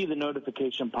see the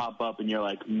notification pop up and you're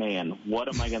like, man, what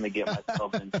am I going to get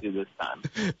myself into this time?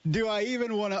 Do I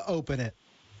even want to open it?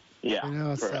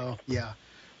 Yeah. So, yeah.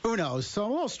 Who knows? So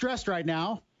I'm a little stressed right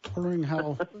now. Wondering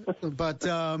how, but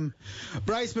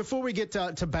Bryce, before we get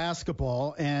to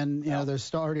basketball, and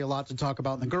there's already a lot to talk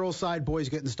about on the girls' side. Boys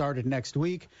getting started next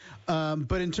week,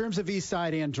 but in terms of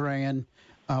Eastside Andrean,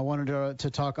 I wanted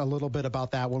to talk a little bit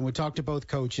about that when we talked to both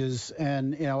coaches,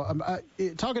 and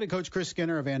talking to Coach Chris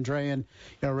Skinner of Andrean,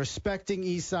 respecting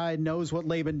Eastside, knows what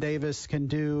Laban Davis can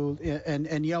do, and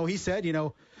he said,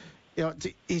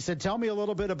 he said, tell me a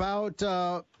little bit about.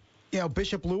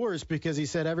 Bishop Luers, because he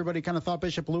said everybody kind of thought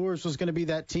Bishop Luers was going to be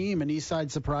that team, and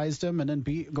Eastside surprised him and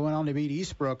then going on to beat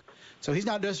Eastbrook. So he's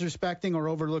not disrespecting or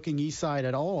overlooking Eastside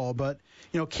at all. But,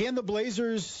 can the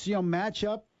Blazers, match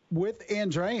up with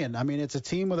Andrean? I mean, it's a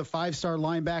team with a 5-star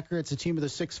linebacker. It's a team with a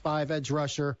 6'5" edge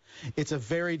rusher. It's a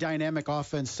very dynamic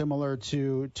offense similar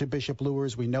to Bishop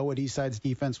Luers. We know what Eastside's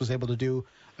defense was able to do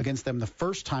against them the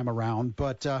first time around.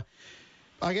 But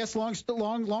I guess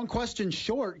long question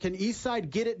short, can Eastside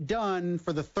get it done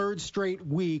for the third straight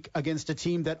week against a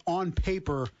team that on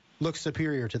paper looks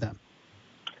superior to them?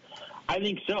 I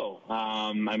think so.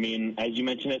 I mean, as you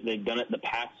mentioned it, they've done it the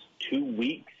past 2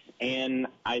 weeks. And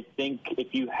I think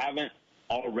if you haven't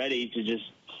already, to just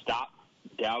stop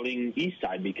doubting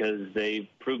Eastside, because they've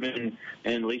proven,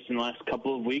 at least in the last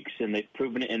couple of weeks, and they've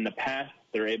proven it in the past,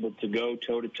 they're able to go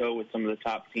toe-to-toe with some of the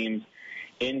top teams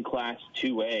in Class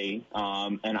 2A.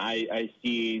 And I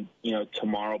see,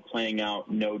 tomorrow playing out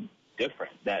no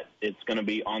different, that it's going to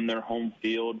be on their home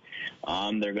field.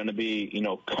 They're going to be,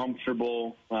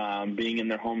 comfortable being in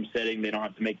their home setting. They don't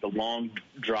have to make the long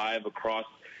drive across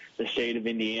the state of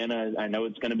Indiana. I know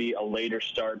it's going to be a later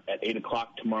start at 8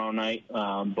 o'clock tomorrow night,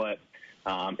 but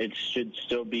it should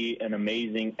still be an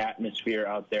amazing atmosphere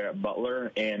out there at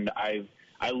Butler. And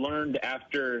I learned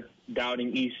after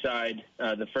doubting Eastside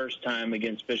the first time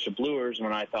against Bishop Luers,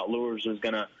 when I thought Luers was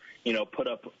going to, put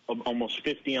up almost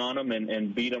 50 on them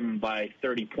and beat them by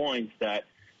 30 points, that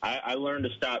I learned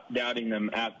to stop doubting them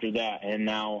after that, and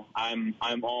now I'm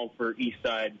all for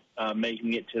Eastside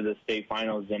making it to the state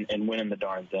finals and winning the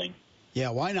darn thing. Yeah,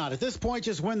 why not? At this point,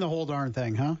 just win the whole darn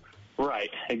thing, huh? Right,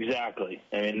 exactly.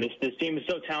 I mean, this team is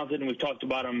so talented, and we've talked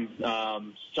about them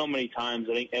so many times.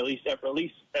 I think at least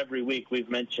every week we've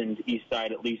mentioned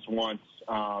Eastside at least once,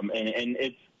 and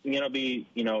it's going to be,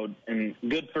 and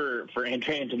good for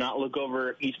Andrean to not look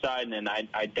over Eastside, and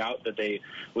I doubt that they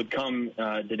would come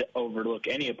to overlook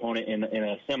any opponent in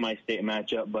a semi-state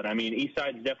matchup. But, I mean,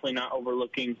 Eastside's definitely not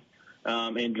overlooking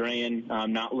Andrean,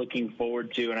 not looking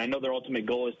forward to. And I know their ultimate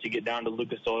goal is to get down to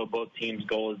Lucas Oil. Both teams'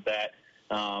 goal is that.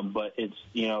 But it's,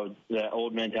 the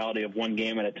old mentality of one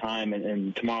game at a time,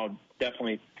 and tomorrow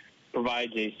definitely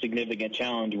provides a significant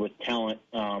challenge with talent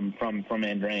from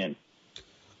Andrean.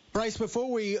 Bryce, before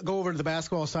we go over to the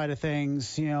basketball side of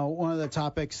things, one of the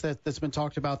topics that's been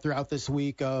talked about throughout this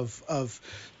week of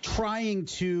trying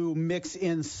to mix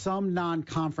in some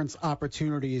non-conference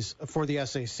opportunities for the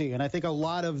SAC. And I think a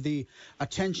lot of the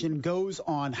attention goes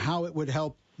on how it would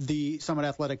help the Summit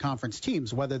Athletic Conference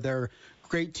teams, whether they're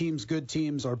great teams, good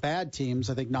teams, or bad teams.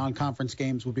 I think non-conference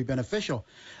games would be beneficial.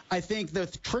 I think the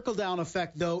trickle-down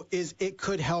effect, though, is it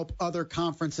could help other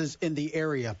conferences in the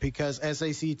area, because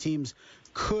SAC teams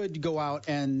could go out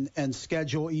and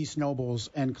schedule East Nobles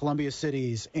and Columbia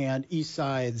Cities and East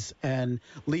Sides and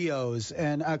Leos.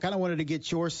 And I kind of wanted to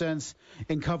get your sense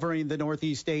in covering the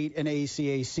Northeast State and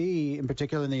ACAC, in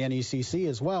particular in the NECC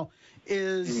as well,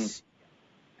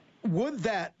 would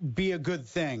that be a good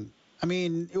thing? I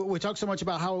mean, we talk so much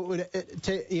about how it would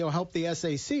help the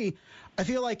SAC. I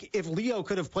feel like if Leo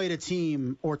could have played a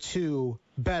team or two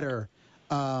better,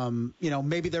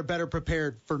 maybe they're better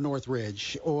prepared for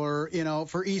Northridge, or,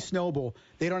 for East Noble.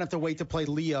 They don't have to wait to play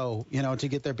Leo, to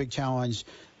get their big challenge.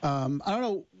 I don't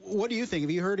know. What do you think?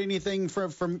 Have you heard anything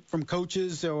from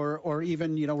coaches or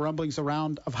even, rumblings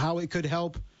around of how it could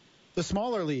help the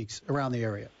smaller leagues around the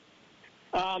area?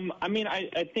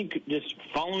 I think just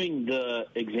following the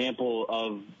example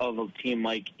of a team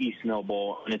like East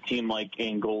Noble and a team like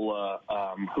Angola,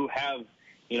 who have,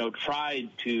 tried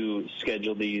to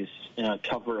schedule these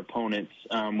tougher opponents,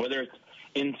 whether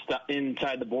it's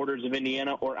inside the borders of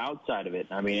Indiana or outside of it.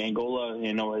 I mean, Angola,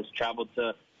 has traveled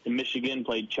to Michigan,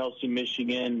 played Chelsea,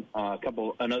 Michigan,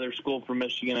 another school from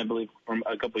Michigan, I believe, from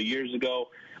a couple of years ago,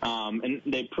 and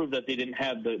they proved that they didn't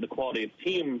have the quality of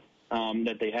team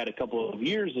that they had a couple of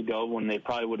years ago, when they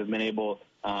probably would have been able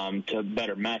to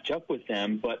better match up with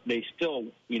them. But they still,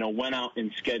 went out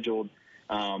and scheduled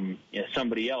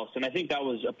somebody else. And I think that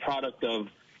was a product of,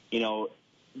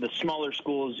 the smaller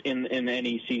schools in the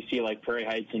NECC, like Prairie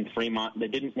Heights and Fremont,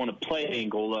 that didn't want to play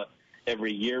Angola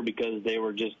every year because they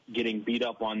were just getting beat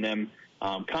up on them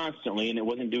constantly, and it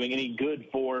wasn't doing any good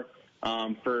for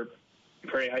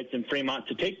Prairie Heights and Fremont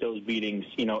to take those beatings,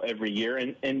 every year.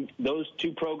 And those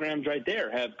two programs right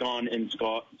there have gone and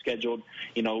scheduled,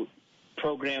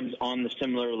 programs on the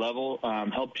similar level,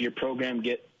 helped your program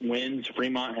get wins.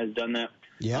 Fremont has done that,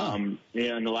 in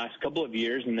the last couple of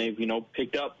years, and they've,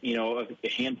 picked up, a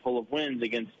handful of wins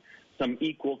against some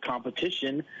equal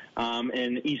competition.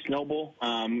 And East Noble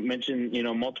mentioned,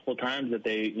 multiple times that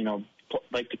they,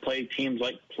 like to play teams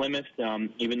like Plymouth,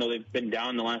 even though they've been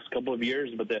down the last couple of years,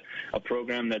 but a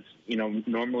program that's,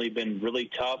 normally been really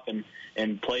tough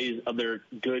and plays other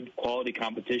good quality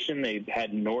competition. They've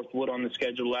had Northwood on the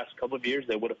schedule the last couple of years.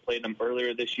 They would have played them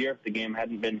earlier this year if the game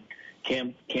hadn't been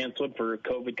canceled for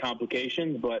COVID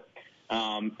complications. But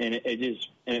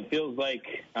it feels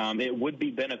like it would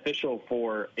be beneficial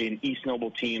for an East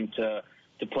Noble team to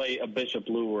play a Bishop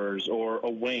Luers or a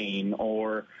Wayne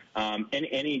or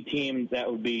any team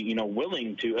that would be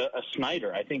willing to a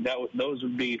Snyder. I think those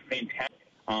would be fantastic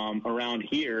around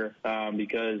here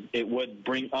because it would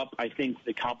bring up, I think,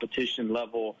 the competition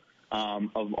level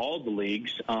of all the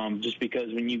leagues. Just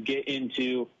because when you get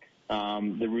into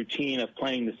the routine of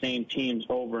playing the same teams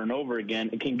over and over again,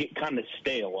 it can get kind of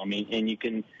stale. I mean, and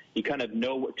you kind of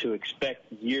know what to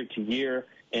expect year to year,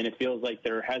 and it feels like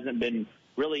there hasn't been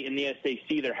really in the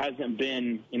SAC. There hasn't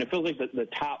been, it feels like the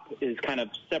top is kind of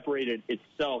separated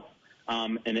itself,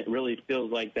 and it really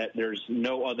feels like that there's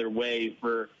no other way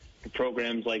for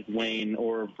programs like Wayne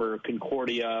or for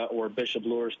Concordia or Bishop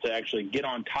Luers to actually get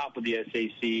on top of the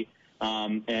SAC,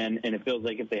 and it feels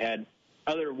like if they had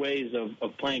other ways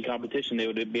of playing competition, they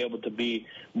would be able to be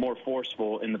more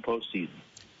forceful in the postseason.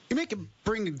 You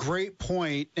bring a great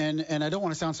point, and I don't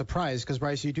want to sound surprised because,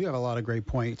 Bryce, you do have a lot of great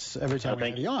points every time we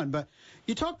have you on. But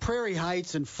you talk Prairie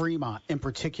Heights and Fremont in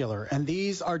particular, and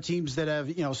these are teams that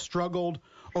have, struggled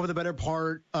over the better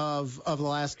part of the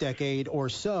last decade or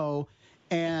so.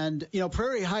 And,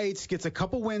 Prairie Heights gets a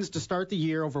couple wins to start the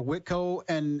year over Whitco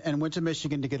and went to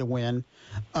Michigan to get a win.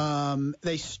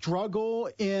 They struggle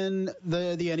in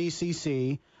the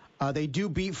NECC. They do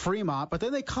beat Fremont, but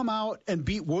then they come out and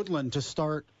beat Woodland to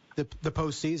start the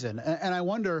postseason. And I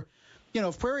wonder,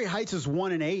 if Prairie Heights is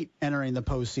 1-8 entering the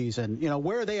postseason,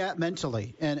 where are they at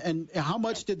mentally? And how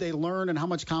much did they learn and how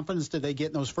much confidence did they get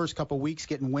in those first couple weeks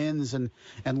getting wins and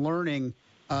learning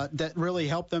that really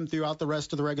helped them throughout the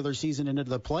rest of the regular season into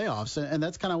the playoffs? And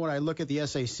that's kind of what I look at the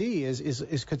SAC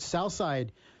is could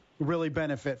Southside really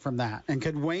benefit from that? And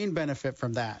could Wayne benefit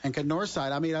from that? And could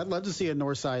Northside? I mean, I'd love to see a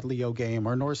Northside Leo game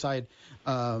or a Northside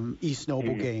East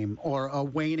Noble game or a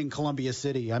Wayne in Columbia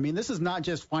City. I mean, this is not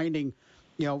just finding,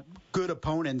 good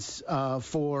opponents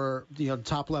for,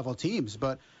 top-level teams.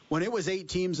 But when it was 8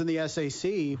 teams in the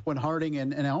SAC, when Harding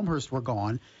and Elmhurst were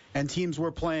gone, and teams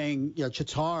were playing,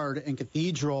 Chittard and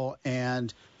Cathedral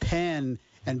and Penn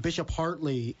and Bishop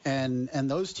Hartley and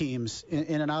those teams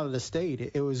in and out of the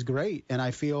state, it was great. And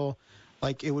I feel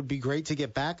like it would be great to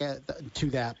get back to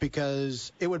that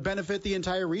because it would benefit the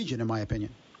entire region, in my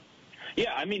opinion.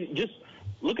 Yeah, I mean, just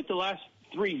look at the last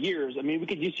 3 years. I mean, we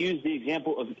could just use the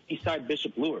example of Eastside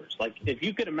Bishop Luers. Like, if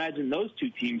you could imagine those two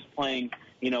teams playing,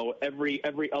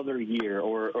 every other year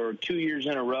or 2 years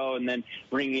in a row and then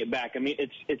bringing it back. I mean,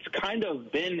 it's kind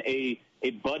of been a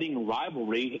budding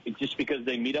rivalry just because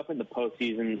they meet up in the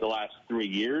postseason the last 3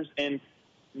 years, and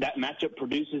that matchup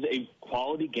produces a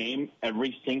quality game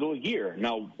every single year.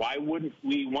 Now, why wouldn't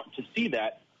we want to see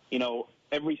that,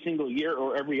 every single year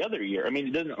or every other year? I mean,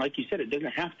 it doesn't, like you said, it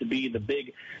doesn't have to be the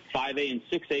big 5A and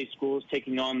 6A schools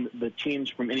taking on the teams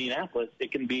from Indianapolis.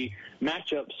 It can be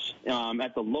matchups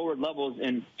at the lower levels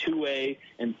in 2A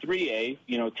and 3A,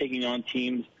 taking on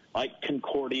teams like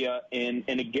Concordia and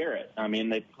a Garrett. I mean,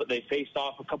 they faced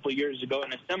off a couple of years ago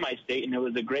in a semi-state, and it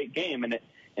was a great game, and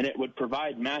it would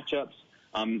provide matchups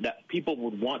that people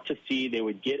would want to see, they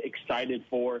would get excited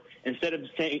for, instead of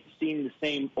seeing the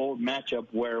same old matchup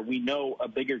where we know a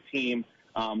bigger team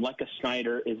like a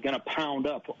Snyder is going to pound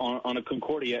up on a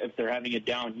Concordia if they're having a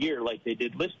down year like they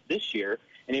did this year.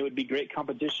 And it would be great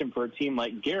competition for a team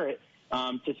like Garrett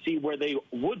to see where they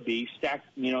would be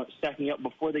stacking up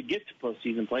before they get to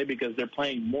postseason play, because they're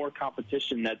playing more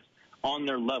competition that's on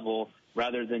their level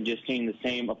rather than just seeing the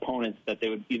same opponents that they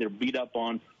would either beat up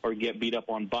on or get beat up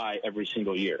on by every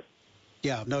single year.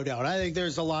 Yeah, no doubt. I think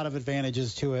there's a lot of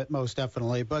advantages to it, most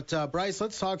definitely. But, Bryce,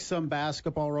 let's talk some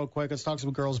basketball real quick. Let's talk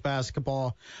some girls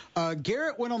basketball.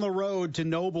 Garrett went on the road to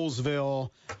Noblesville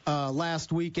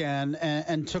last weekend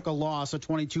and took a loss, a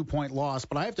 22-point loss.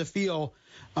 But I have to feel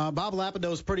Bob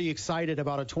Lapido is pretty excited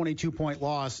about a 22-point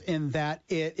loss in that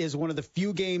it is one of the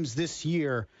few games this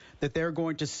year that they're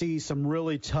going to see some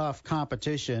really tough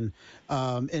competition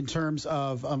in terms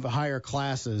of higher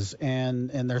classes. And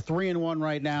they're 3-1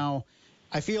 right now.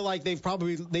 I feel like they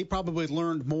probably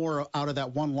learned more out of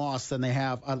that one loss than they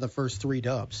have out of the first 3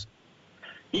 dubs.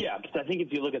 Yeah, because I think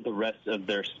if you look at the rest of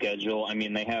their schedule, I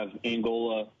mean, they have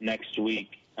Angola next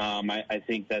week. I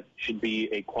think that should be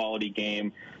a quality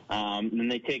game. And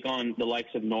they take on the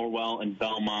likes of Norwell and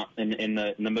Belmont in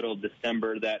the middle of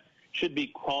December that, should be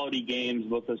quality games.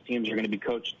 Both those teams are going to be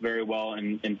coached very well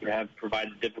and have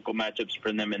provided difficult matchups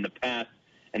for them in the past.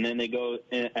 And then they go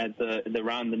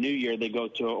around the new year, they go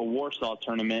to a Warsaw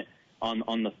tournament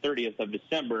on the 30th of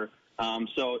December.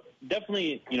 So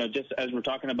definitely, just as we're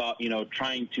talking about,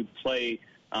 trying to play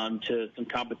to some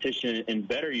competition and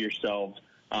better yourselves,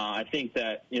 I think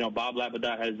that, Bob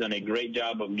Lapadot has done a great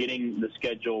job of getting the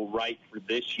schedule right for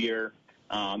this year.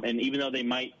 And even though they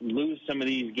might lose some of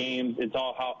these games, it's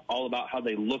all about how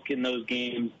they look in those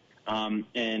games. And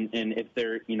if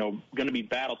they're, going to be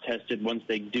battle tested once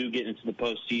they do get into the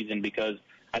postseason, because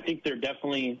I think they're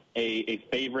definitely a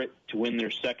favorite to win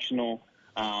their sectional.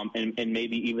 And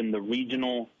maybe even the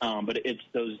regional, but it's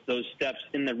those steps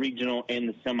in the regional and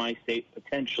the semi-state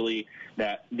potentially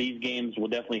that these games will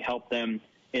definitely help them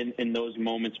in those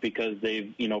moments, because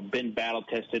they've been battle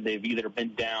tested. They've either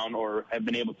been down or have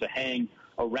been able to hang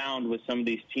around with some of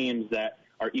these teams that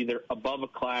are either above a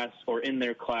class or in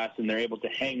their class, and they're able to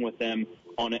hang with them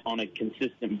on a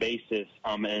consistent basis.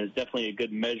 And it's definitely a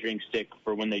good measuring stick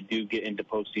for when they do get into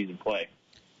postseason play.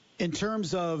 In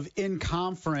terms of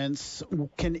in-conference,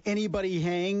 can anybody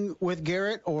hang with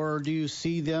Garrett, or do you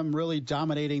see them really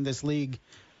dominating this league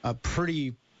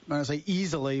pretty, I don't say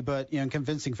easily, but in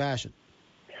convincing fashion?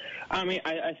 I mean,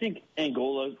 I think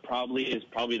Angola is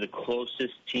probably the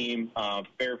closest team.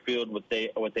 Fairfield, what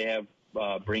they have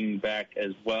bringing back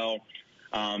as well.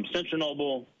 Central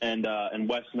Noble and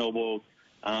West Noble,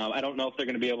 I don't know if they're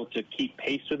going to be able to keep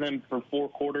pace with them for 4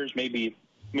 quarters, maybe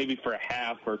for a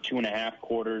half or 2.5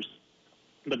 quarters.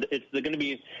 But they're going to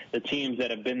be the teams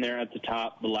that have been there at the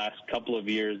top the last couple of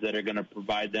years that are going to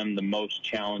provide them the most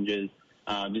challenges,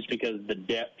 just because the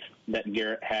depth that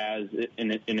Garrett has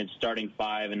in its starting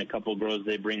 5 and a couple of girls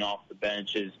they bring off the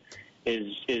bench is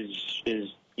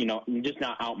just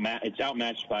not outmatched. It's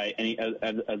outmatched by any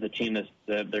of the team that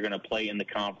they're going to play in the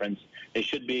conference. They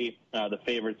should be the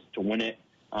favorites to win it,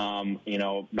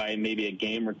 by maybe a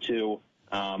game or 2.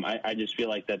 I just feel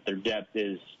like that their depth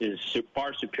is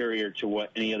far superior to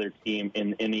what any other team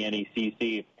in the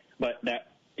NECC. But that,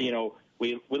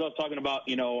 we love talking about,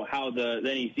 how the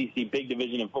NECC big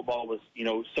division in football was,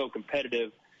 so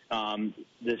competitive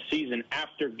this season.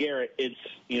 After Garrett, it's,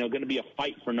 going to be a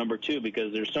fight for number 2,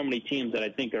 because there's so many teams that I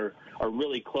think are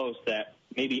really close that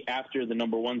maybe after the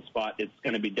number 1 spot, it's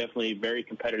going to be definitely very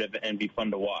competitive and be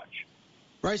fun to watch.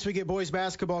 Bryce, we get boys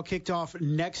basketball kicked off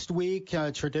next week.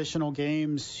 Traditional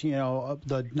games,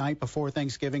 the night before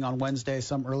Thanksgiving on Wednesday,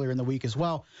 some earlier in the week as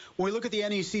well. When we look at the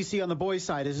NECC on the boys'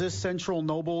 side, is this Central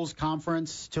Noble's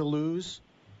conference to lose?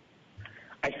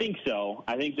 I think so.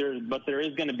 I think there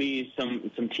is going to be some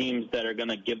teams that are going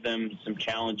to give them some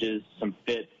challenges, some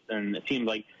fits, and a team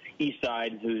like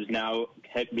Eastside, who's now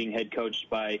being head coached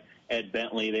by Ed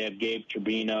Bentley. They have Gabe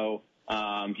Tribino.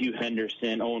 Hugh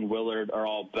Henderson, Owen Willard are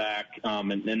all back,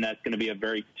 and that's going to be a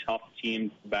very tough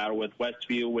team to battle with.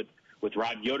 Westview with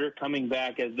Rod Yoder coming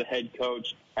back as the head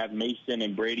coach, have Mason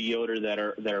and Brady Yoder that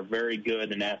are very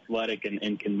good and athletic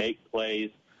and can make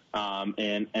plays.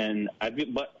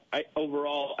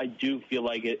 Overall I do feel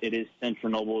like it is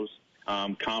Central Noble's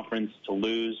conference to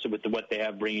lose with what they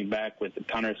have bringing back with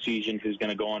Connor Season, who's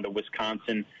going to go on to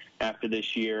Wisconsin after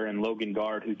this year, and Logan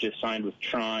Gard, who just signed with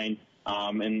Trine.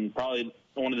 And probably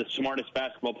one of the smartest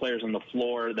basketball players on the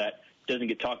floor that doesn't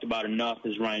get talked about enough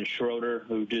is Ryan Schroeder,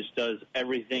 who just does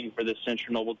everything for the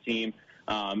Central Noble team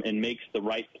and makes the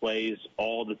right plays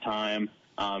all the time,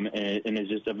 and is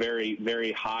just a very,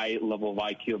 very high level of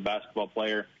IQ of basketball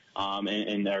player.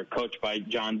 And they're coached by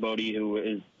John Bodie, who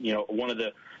is one of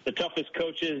the toughest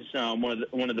coaches,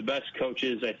 one of the best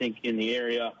coaches I think in the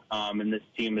area. And this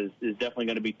team is definitely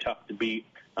going to be tough to beat.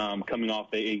 Coming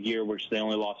off a year which they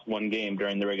only lost 1 game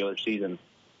during the regular season.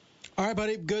 All right,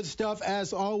 buddy. Good stuff.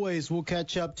 As always, we'll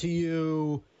catch up to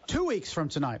you 2 weeks from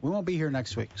tonight. We won't be here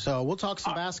next week, so we'll talk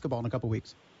some basketball in a couple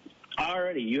weeks. All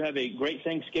righty. You have a great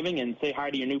Thanksgiving, and say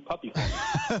hi to your new puppy.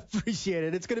 Appreciate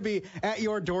it. It's going to be at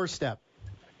your doorstep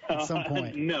at some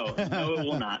point. No, it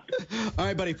will not. All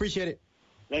right, buddy. Appreciate it.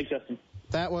 Thanks, Justin.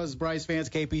 That was Bryce Vance,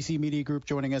 KPC Media Group,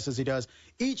 joining us as he does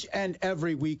each and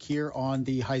every week here on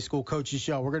the High School Coaches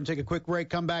Show. We're going to take a quick break,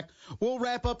 come back. We'll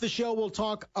wrap up the show. We'll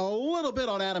talk a little bit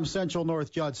on Adams Central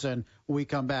North Judson when we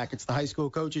come back. It's the High School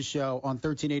Coaches Show on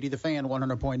 1380 The Fan,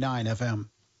 100.9 FM.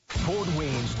 Fort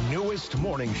Wayne's newest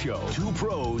morning show, 2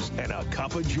 pros and a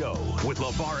cup of joe, with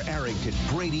LeVar Arrington,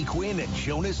 Brady Quinn, and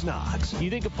Jonas Knox. Do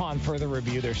you think upon further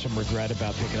review there's some regret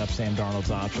about picking up Sam Darnold's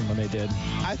option when they did?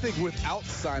 I think without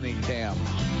signing Cam,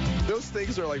 those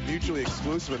things are like mutually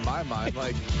exclusive in my mind.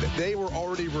 Like they were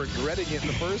already regretting it in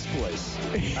the first place.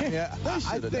 I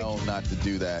should have known not to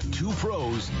do that. Two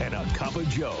pros and a cup of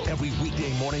Joe every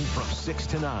weekday morning from 6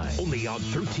 to 9. Only on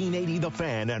 1380 The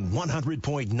Fan and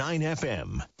 100.9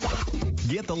 FM.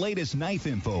 Get the latest knife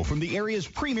info from the area's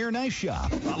premier knife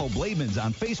shop. Follow Blademan's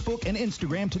on Facebook and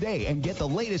Instagram today and get the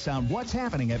latest on what's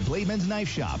happening at Blademan's Knife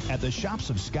Shop at the shops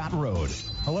of Scott Road.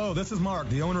 Hello, this is Mark,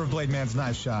 the owner of Blademan's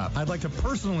Knife Shop. I'd like to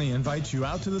personally invite you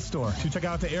out to the store to check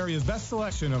out the area's best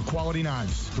selection of quality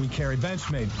knives. We carry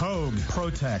Benchmade, Hogue,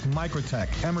 ProTech,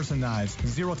 Microtech, Emerson knives,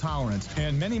 Zero Tolerance,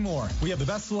 and many more. We have the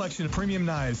best selection of premium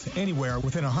knives anywhere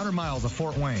within 100 miles of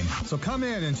Fort Wayne. So come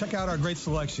in and check out our great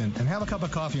selection and have a cup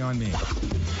of coffee on me.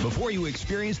 Before you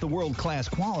experience the world-class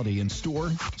quality in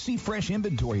store, see fresh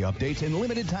inventory updates and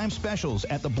limited time specials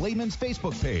at the Blademan's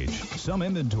Facebook page. Some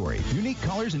inventory, unique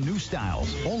colors and new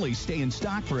styles only stay in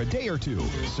stock for a day or two.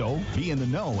 So be in the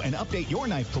know and update your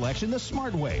knife collection the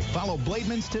smart way. Follow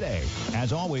Blademan's today.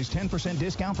 As always, 10%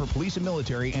 discount for police and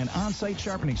military and on-site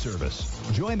sharpening service.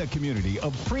 Join the community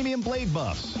of premium blade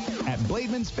buffs at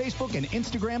Blademan's Facebook and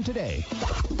Instagram today.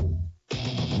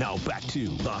 Now back to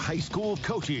the High School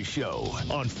Coaches Show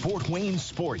on Fort Wayne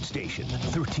Sports Station,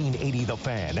 1380 The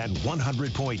Fan and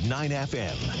 100.9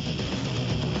 FM.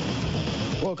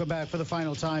 Welcome back for the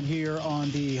final time here on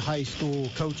the High School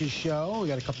Coaches Show. We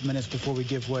got a couple minutes before we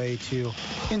give way to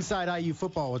Inside IU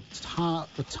Football with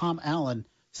Tom Allen,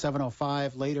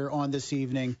 7:05 later on this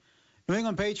evening. New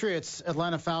England Patriots,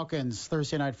 Atlanta Falcons,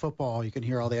 Thursday Night Football. You can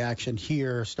hear all the action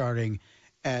here starting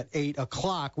at 8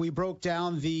 o'clock. We broke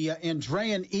down the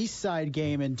Andrean Eastside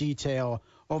game in detail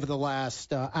over the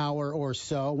last hour or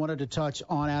so. Wanted to touch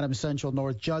on Adams Central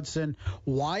North Judson.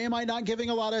 Why am I not giving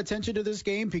a lot of attention to this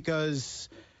game? Because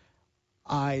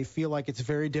I feel like it's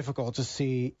very difficult to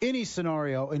see any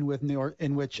scenario in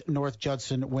which North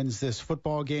Judson wins this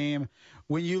football game.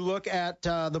 When you look at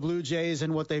the Blue Jays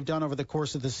and what they've done over the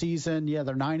course of the season, yeah,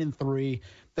 they're 9-3.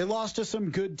 They lost to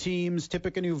some good teams.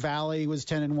 Tippecanoe Valley was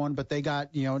 10-1, but they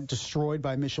got destroyed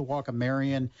by Mishawaka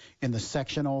Marion in the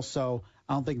sectional. So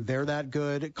I don't think they're that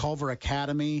good. Culver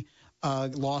Academy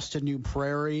lost to New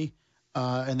Prairie,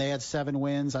 and they had 7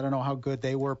 wins. I don't know how good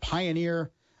they were.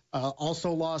 Pioneer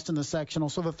also lost in the sectional.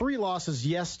 So the 3 losses,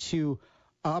 yes, to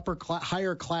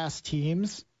higher class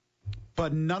teams,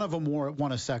 but none of them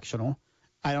won a sectional.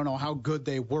 I don't know how good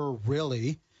they were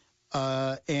really.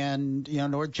 And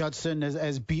North Judson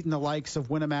has beaten the likes of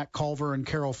Winnemac, Culver, and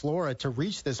Carroll Flora to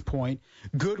reach this point.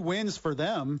 Good wins for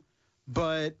them,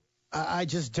 but I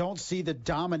just don't see the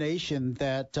domination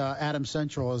that Adams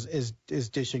Central is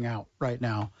dishing out right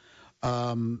now.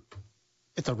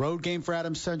 It's a road game for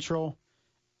Adams Central.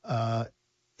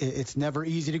 It's never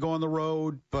easy to go on the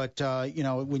road, but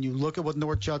when you look at what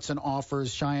North Judson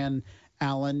offers, Cheyenne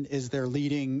Allen is their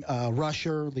leading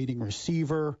rusher, leading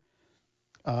receiver.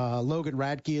 Logan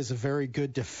Radke is a very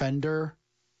good defender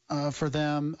for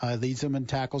them. Leads them in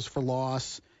tackles for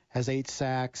loss, has 8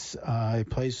 sacks. He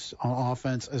plays on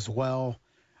offense as well.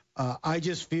 I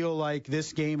just feel like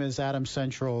this game is Adams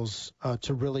Central's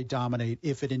to really dominate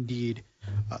if it indeed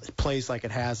plays like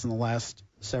it has in the last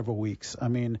several weeks. I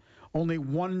mean, only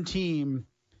one team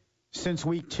since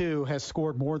week 2 has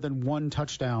scored more than 1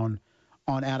 touchdown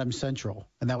on Adams Central,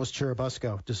 and that was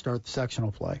Churubusco to start the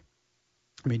sectional play.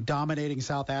 I mean, dominating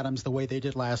South Adams the way they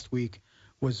did last week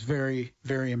was very,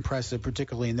 very impressive,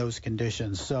 particularly in those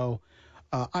conditions. So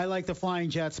I like the Flying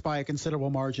Jets by a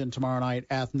considerable margin tomorrow night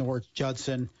at North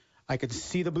Judson. I could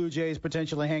see the Blue Jays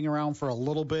potentially hang around for a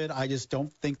little bit. I just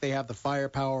don't think they have the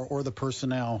firepower or the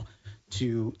personnel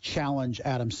to challenge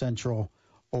Adams Central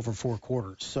over 4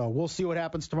 quarters. So we'll see what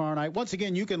happens tomorrow night. Once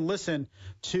again, you can listen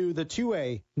to the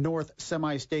 2A North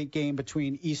Semi-State game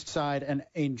between Eastside and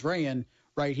Andrean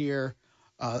right here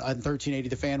on 1380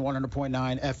 The Fan,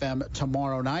 100.9 FM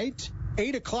tomorrow night.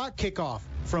 8 o'clock kickoff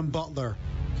from Butler.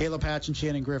 Caleb Hatch and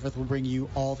Shannon Griffith will bring you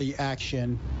all the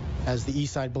action as the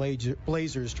Eastside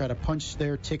Blazers try to punch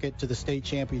their ticket to the state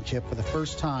championship for the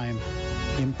first time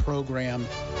in program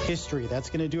history.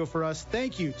 That's going to do it for us.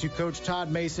 Thank you to Coach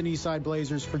Todd Mason, Eastside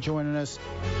Blazers, for joining us.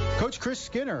 Coach Chris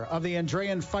Skinner of the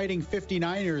Andrean Fighting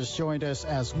 59ers joined us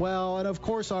as well. And, of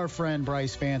course, our friend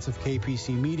Bryce Vance of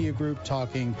KPC Media Group,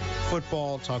 talking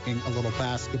football, talking a little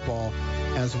basketball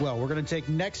as well. We're going to take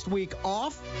next week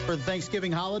off for the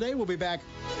Thanksgiving holiday. We'll be back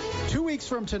 2 weeks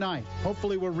from tonight.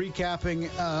 Hopefully we're recapping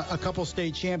a couple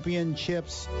state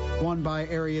championships won by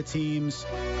area teams.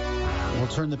 We'll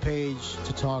turn the page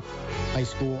to talk high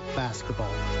school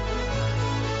basketball.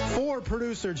 For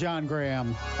producer John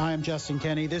Graham, I am Justin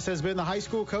Kenny. This has been the High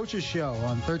School Coaches Show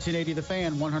on 1380 The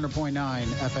Fan, 100.9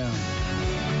 FM.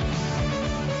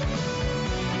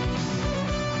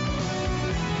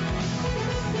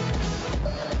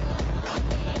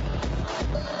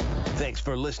 Thanks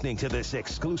for listening to this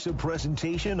exclusive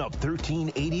presentation of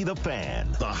 1380 The Fan,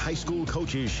 the high school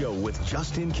coaches show with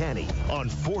Justin Kenny on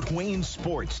Fort Wayne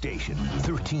Sports Station,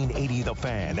 1380 The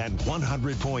Fan and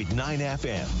 100.9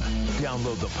 FM.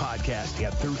 Download the podcast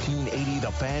at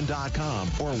 1380thefan.com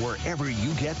or wherever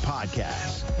you get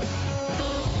podcasts.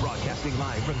 Broadcasting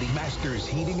live from the Masters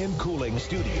Heating and Cooling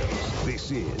Studios,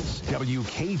 this is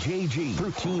WKJG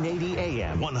 1380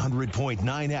 AM, 100.9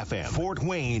 FM, Fort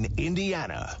Wayne,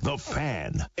 Indiana. The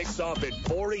Fan. Kicks off at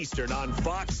 4 Eastern on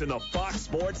Fox and the Fox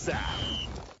Sports app.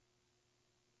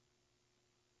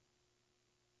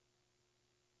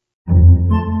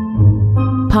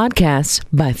 Podcasts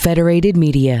by Federated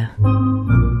Media.